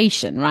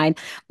orientation, right?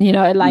 You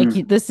know,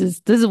 like this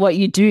is what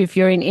you do if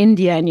you're in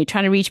India and you're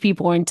trying to reach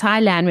people, or in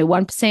Thailand where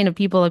 1% of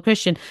people are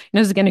Christian, you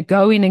know, is going to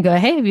go in and go,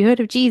 hey, have you heard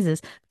of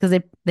Jesus? Because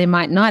they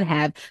might not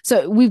have.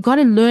 So we've got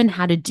to learn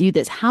how to do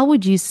this. How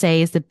would you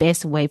say is the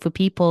best way for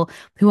people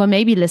who are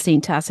maybe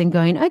listening to us and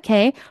going,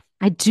 okay,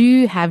 I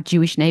do have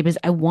Jewish neighbors,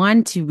 I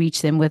want to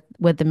reach them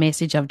with the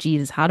message of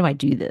Jesus. How do I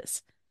do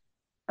this?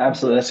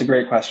 Absolutely. That's a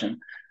great question.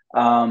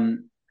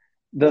 Um,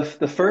 the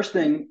first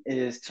thing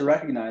is to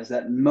recognize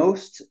that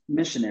most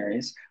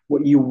missionaries,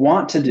 what you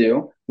want to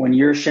do when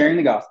you're sharing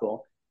the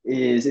gospel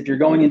is, if you're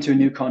going into a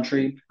new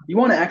country, you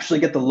want to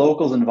actually get the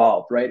locals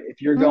involved, right? If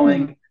you're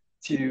going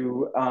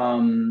to,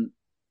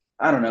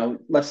 I don't know,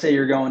 let's say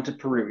you're going to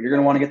Peru, you're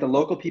going to want to get the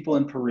local people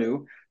in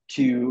Peru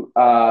to,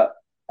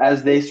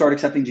 as they start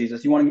accepting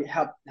Jesus, you want to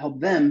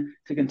help them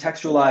to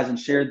contextualize and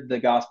share the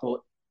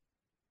gospel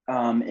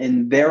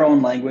in their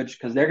own language,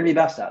 because they're going to be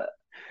best at it.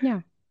 Yeah.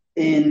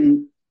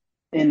 In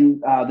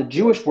the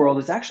Jewish world,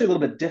 it's actually a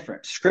little bit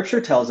different. Scripture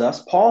tells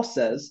us, Paul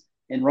says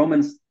in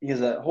Romans, he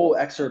has a whole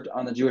excerpt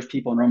on the Jewish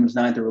people in Romans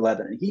 9 through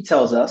 11. And he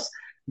tells us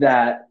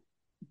that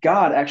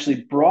God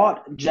actually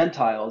brought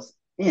Gentiles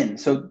in.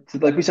 So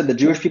like we said, the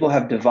Jewish people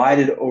have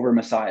divided over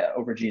Messiah,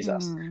 over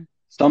Jesus.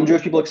 Some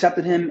Jewish people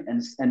accepted him,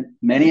 and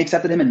many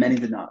accepted him, and many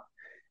did not.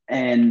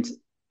 And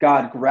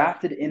God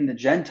grafted in the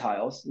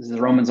Gentiles, this is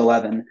Romans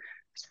 11,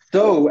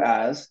 so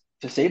as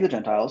to save the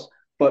Gentiles,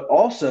 but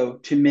also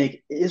to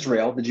make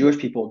Israel, the Jewish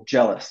people,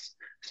 jealous.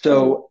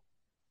 So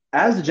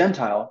as a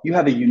Gentile, you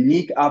have a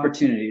unique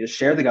opportunity to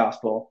share the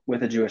gospel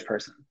with a Jewish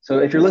person. So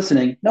if you're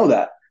listening, know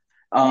that.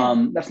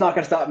 That's not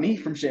going to stop me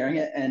from sharing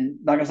it, and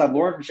not going to stop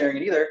Lauren from sharing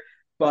it either.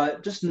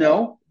 But just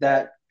know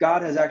that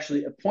God has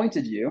actually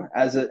appointed you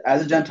as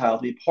a Gentile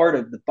to be part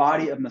of the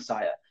body of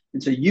Messiah.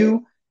 And so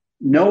you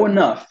know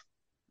enough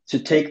to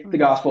take the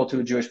gospel to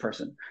a Jewish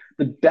person.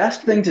 The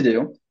best thing to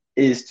do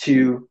is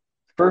to,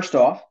 first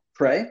off,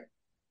 pray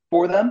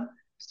for them.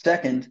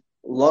 Second,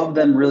 love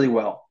them really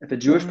well. If a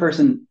Jewish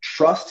person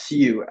trusts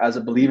you as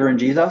a believer in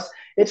Jesus,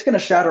 it's going to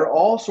shatter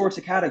all sorts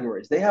of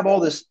categories. They have all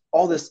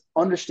this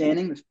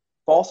understanding, this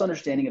false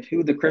understanding of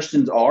who the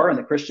Christians are in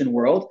the Christian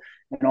world,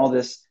 and all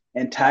this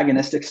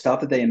antagonistic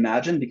stuff that they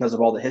imagine because of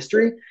all the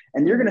history.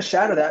 And you're going to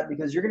shatter that,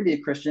 because you're going to be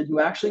a Christian who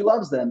actually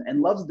loves them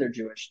and loves they're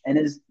Jewish and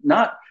is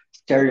not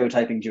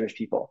stereotyping Jewish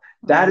people.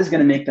 That is going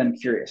to make them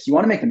curious. You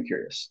want to make them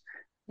curious.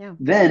 Yeah.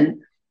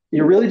 Then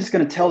you're really just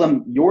going to tell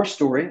them your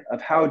story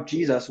of how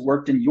Jesus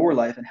worked in your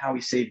life and how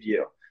he saved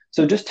you.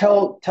 So just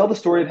tell the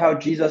story of how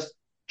Jesus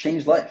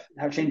changed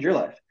your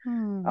life.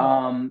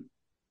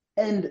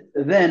 And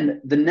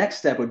then the next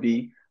step would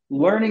be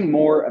learning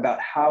more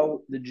about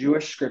how the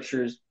Jewish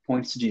scriptures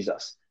points to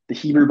Jesus, the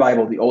Hebrew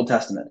Bible, the Old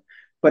Testament.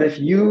 But if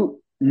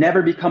you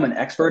never become an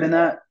expert in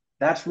that,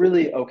 that's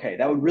really okay.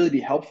 That would really be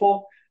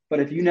helpful. But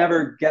if you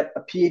never get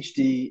a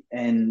PhD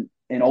in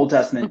Old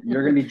Testament,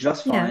 you're going to be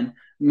just fine.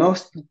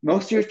 Most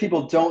Jewish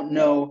people don't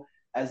know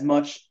as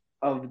much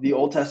of the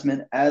Old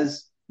Testament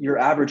as your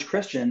average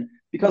Christian,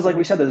 because like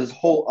we said, there's this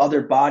whole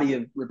other body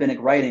of rabbinic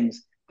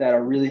writings that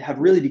have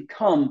really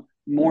become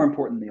more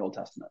important than the Old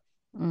Testament.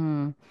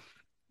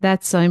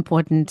 That's so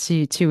important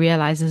to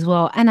realize as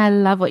well. And I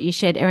love what you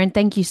shared, Aaron.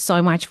 Thank you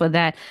so much for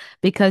that.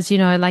 Because, you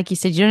know, like you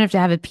said, you don't have to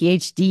have a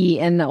PhD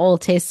in the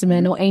Old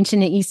Testament or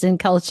ancient Eastern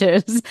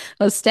cultures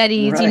or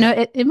studies. Right. You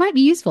know, it might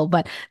be useful,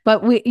 but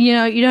we, you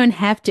know, you don't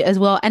have to as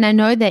well. And I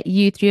know that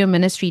you, through your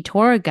ministry,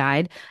 Torah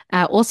Guide,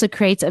 also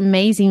creates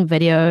amazing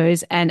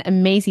videos and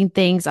amazing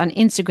things on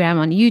Instagram,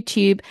 on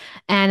YouTube,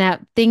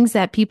 and things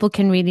that people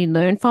can really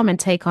learn from and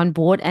take on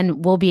board,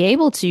 and will be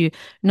able to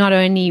not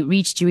only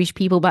reach Jewish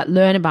people, but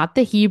learn about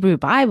the Hebrew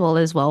Bible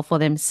as well for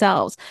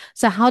themselves.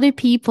 So how do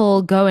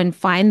people go and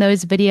find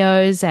those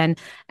videos and,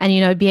 you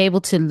know, be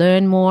able to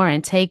learn more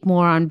and take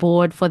more on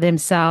board for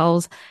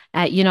themselves?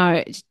 You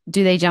know,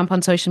 do they jump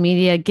on social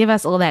media? Give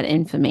us all that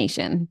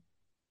information.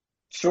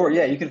 Sure.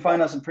 Yeah. You can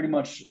find us on pretty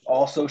much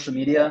all social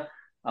media.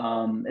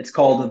 It's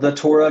called The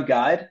Torah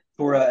Guide,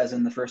 Torah as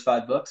in the first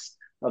 5 books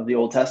of the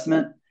Old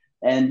Testament.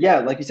 And yeah,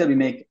 like you said, we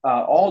make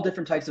all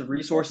different types of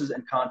resources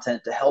and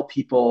content to help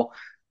people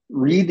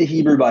read the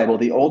Hebrew Bible,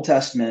 the Old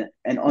Testament,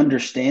 and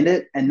understand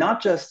it, and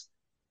not just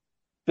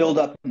build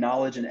up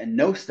knowledge and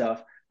know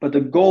stuff, but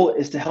the goal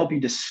is to help you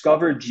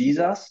discover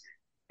Jesus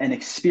and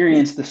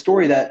experience the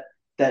story that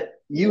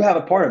you have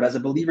a part of. As a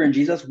believer in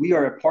Jesus, we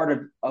are a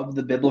part of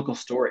the biblical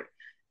story.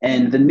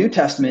 And the New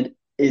Testament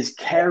is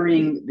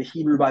carrying the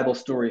Hebrew Bible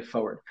story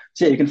forward.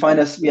 So yeah, you can find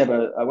us. We have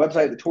a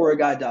website,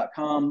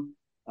 thetorahguide.com,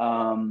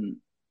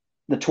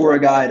 the Torah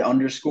Guide _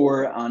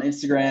 on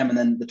Instagram, and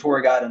then the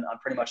Torah Guide on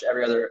pretty much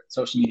every other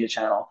social media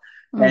channel.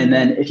 Mm-hmm. And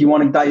then if you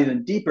want to dive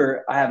even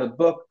deeper, I have a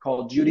book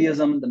called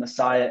Judaism, the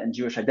Messiah, and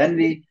Jewish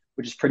Identity,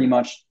 which is pretty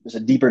much just a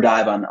deeper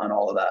dive on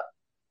all of that.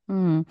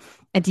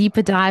 A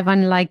deeper dive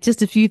on like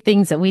just a few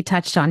things that we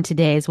touched on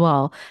today as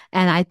well.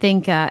 And I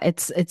think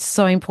it's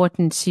so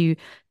important to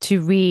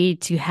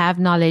read, to have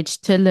knowledge,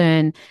 to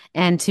learn,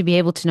 and to be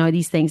able to know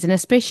these things. And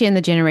especially in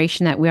the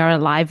generation that we are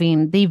alive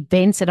in, the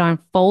events that are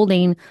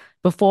unfolding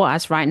before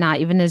us right now,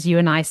 even as you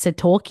and I sit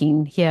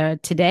talking here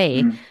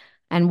today,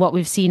 and what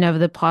we've seen over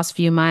the past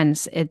few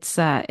months,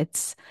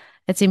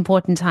 it's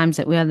important times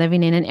that we are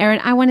living in. And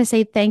Aaron, I want to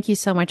say thank you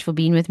so much for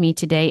being with me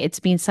today. It's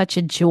been such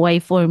a joy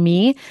for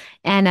me.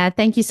 And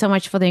thank you so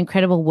much for the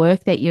incredible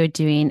work that you're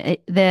doing,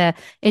 the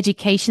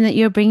education that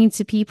you're bringing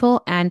to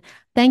people. And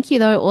thank you,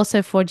 though,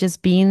 also for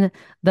just being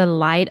the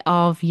light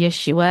of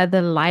Yeshua,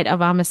 the light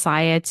of our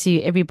Messiah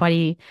to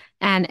everybody.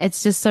 And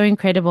it's just so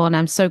incredible. And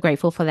I'm so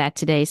grateful for that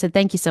today. So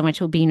thank you so much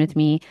for being with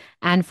me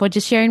and for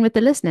just sharing with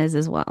the listeners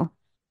as well.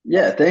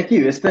 Yeah, thank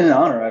you. It's been an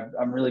honor.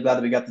 I'm really glad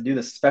that we got to do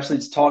this, especially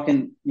just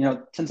talking,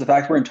 since the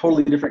fact we're in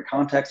totally different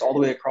contexts all the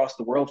way across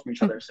the world from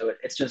each other. So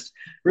it's just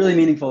really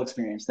meaningful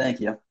experience. Thank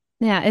you.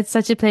 Yeah, it's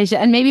such a pleasure.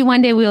 And maybe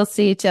one day we'll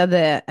see each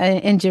other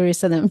in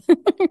Jerusalem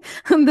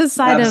on the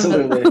side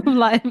of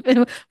life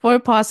for a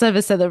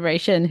Passover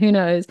celebration. Who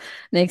knows?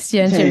 Next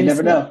year in Jerusalem. You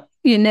never know.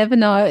 You never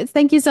know.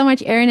 Thank you so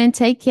much, Aaron, and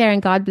take care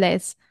and God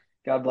bless.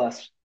 God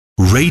bless.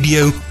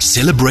 Radio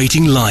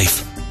celebrating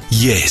life.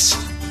 Yes,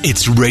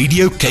 it's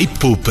Radio Cape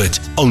Pulpit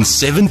on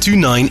 7 to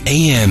 9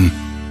 a.m.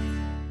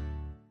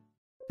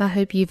 I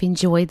hope you've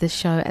enjoyed the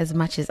show as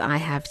much as I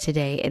have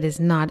today. It is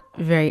not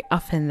very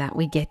often that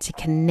we get to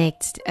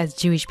connect as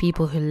Jewish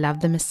people who love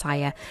the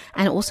Messiah,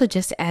 and also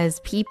just as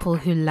people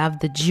who love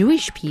the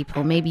Jewish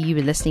people. Maybe you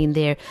were listening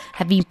there,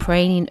 have been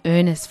praying in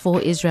earnest for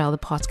Israel the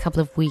past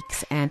couple of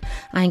weeks, and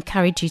I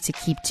encourage you to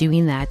keep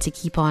doing that, to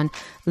keep on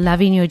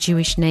loving your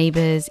Jewish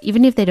neighbors,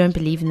 even if they don't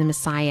believe in the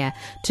Messiah,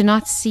 to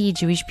not see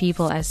Jewish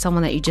people as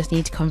someone that you just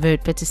need to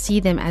convert, but to see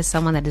them as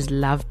someone that is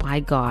loved by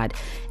God,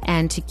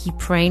 and to keep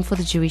praying for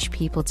the Jewish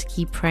people, to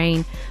keep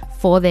praying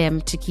for them,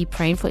 to keep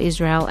praying for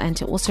Israel, and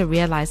to also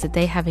realize that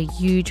they have a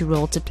huge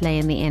role to play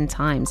in the end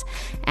times,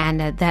 and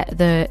that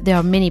there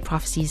are many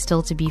prophecies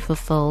still to be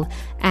fulfilled,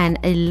 and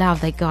a love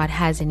that God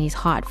has in his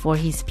heart for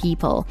his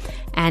people.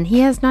 And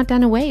he has not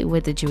done away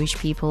with the Jewish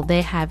people.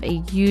 They have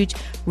a huge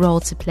role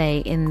to play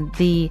in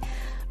the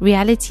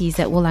realities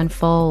that will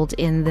unfold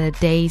in the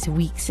days,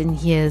 weeks, and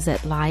years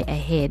that lie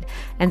ahead.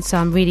 And so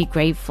I'm really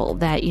grateful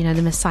that,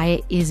 the Messiah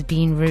is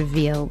being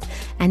revealed,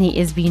 and he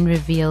is being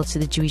revealed to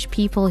the Jewish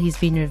people. He's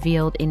been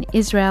revealed in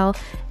Israel,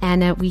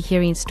 and we're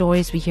hearing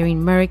stories, we're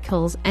hearing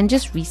miracles. And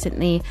just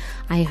recently,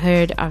 I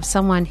heard of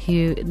someone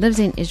who lives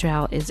in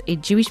Israel, is a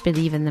Jewish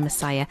believer in the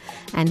Messiah,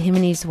 and him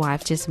and his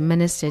wife just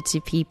ministered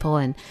to people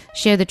and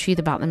shared the truth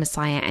about the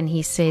Messiah. And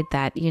he said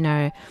that,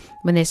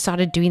 when they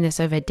started doing this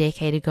over a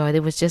decade ago,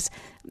 there was just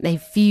a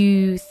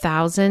few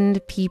thousand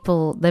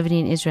people living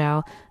in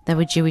Israel that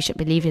were Jewish that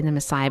believed in the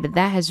Messiah, but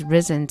that has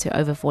risen to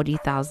over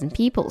 40,000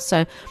 people.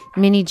 So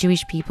many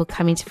Jewish people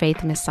coming to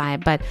faith in Messiah.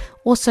 But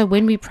also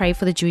when we pray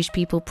for the Jewish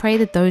people, pray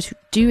that those who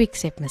do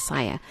accept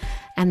Messiah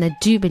and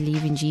that do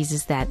believe in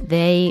Jesus, that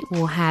they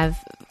will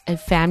have a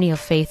family of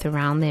faith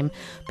around them,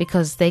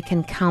 because they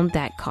can count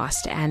that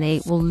cost and they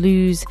will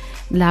lose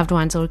loved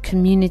ones or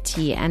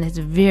community, and it's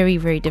very,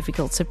 very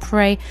difficult. So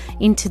pray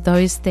into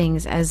those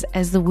things,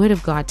 as the word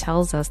of God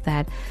tells us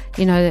that,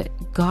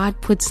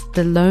 God puts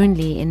the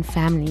lonely in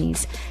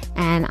families,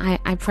 and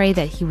I pray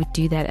that he would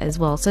do that as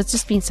well. So it's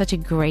just been such a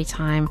great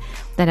time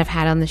that I've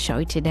had on the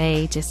show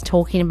today, just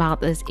talking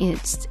about this.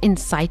 It's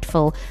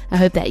insightful. I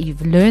hope that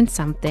you've learned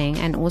something,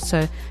 and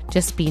also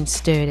just been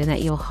stirred, and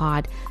that your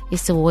heart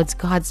is towards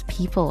God's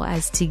people,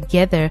 as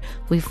together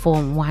we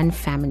form one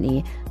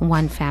family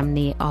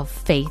of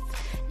faith.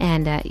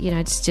 And,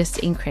 it's just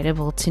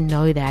incredible to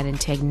know that and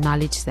to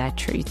acknowledge that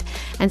truth.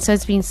 And so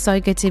it's been so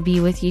good to be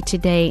with you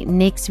today.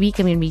 Next week,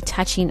 I'm going to be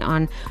touching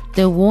on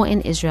the war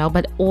in Israel,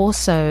 but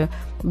also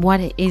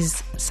what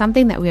is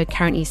something that we are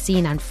currently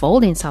seeing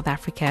unfold in South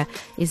Africa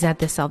is that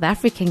the South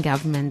African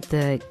government,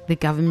 the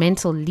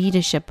governmental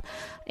leadership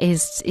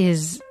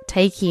is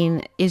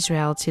taking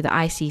Israel to the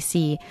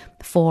ICC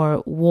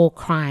for war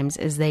crimes,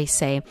 as they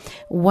say.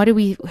 What do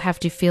we have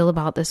to feel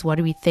about this? What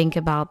do we think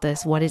about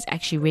this? What is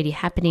actually really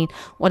happening?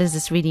 What does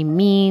this really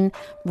mean?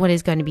 What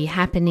is going to be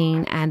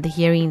happening? And the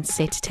hearing's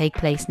set to take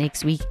place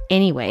next week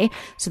anyway.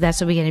 So that's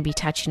what we're going to be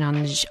touching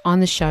on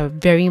the show.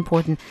 Very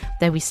important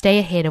that we stay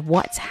ahead of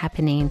what's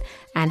happening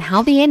and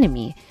how the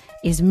enemy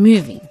is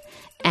moving.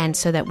 And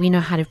so that we know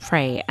how to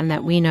pray and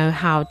that we know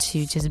how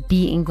to just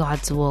be in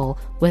God's will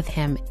with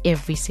Him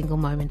every single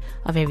moment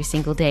of every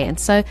single day. And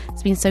so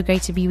it's been so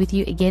great to be with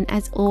you again.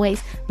 As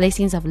always,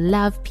 blessings of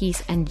love,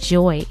 peace, and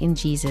joy in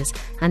Jesus.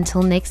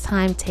 Until next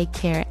time, take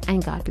care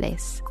and God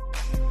bless.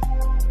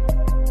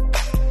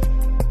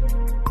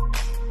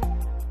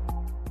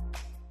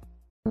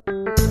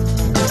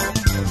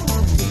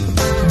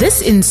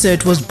 This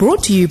insert was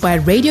brought to you by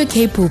Radio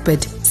K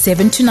Pulpit,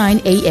 7 to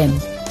 9 a.m.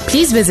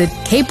 Please visit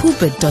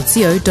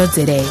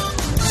kpulpit.co.za.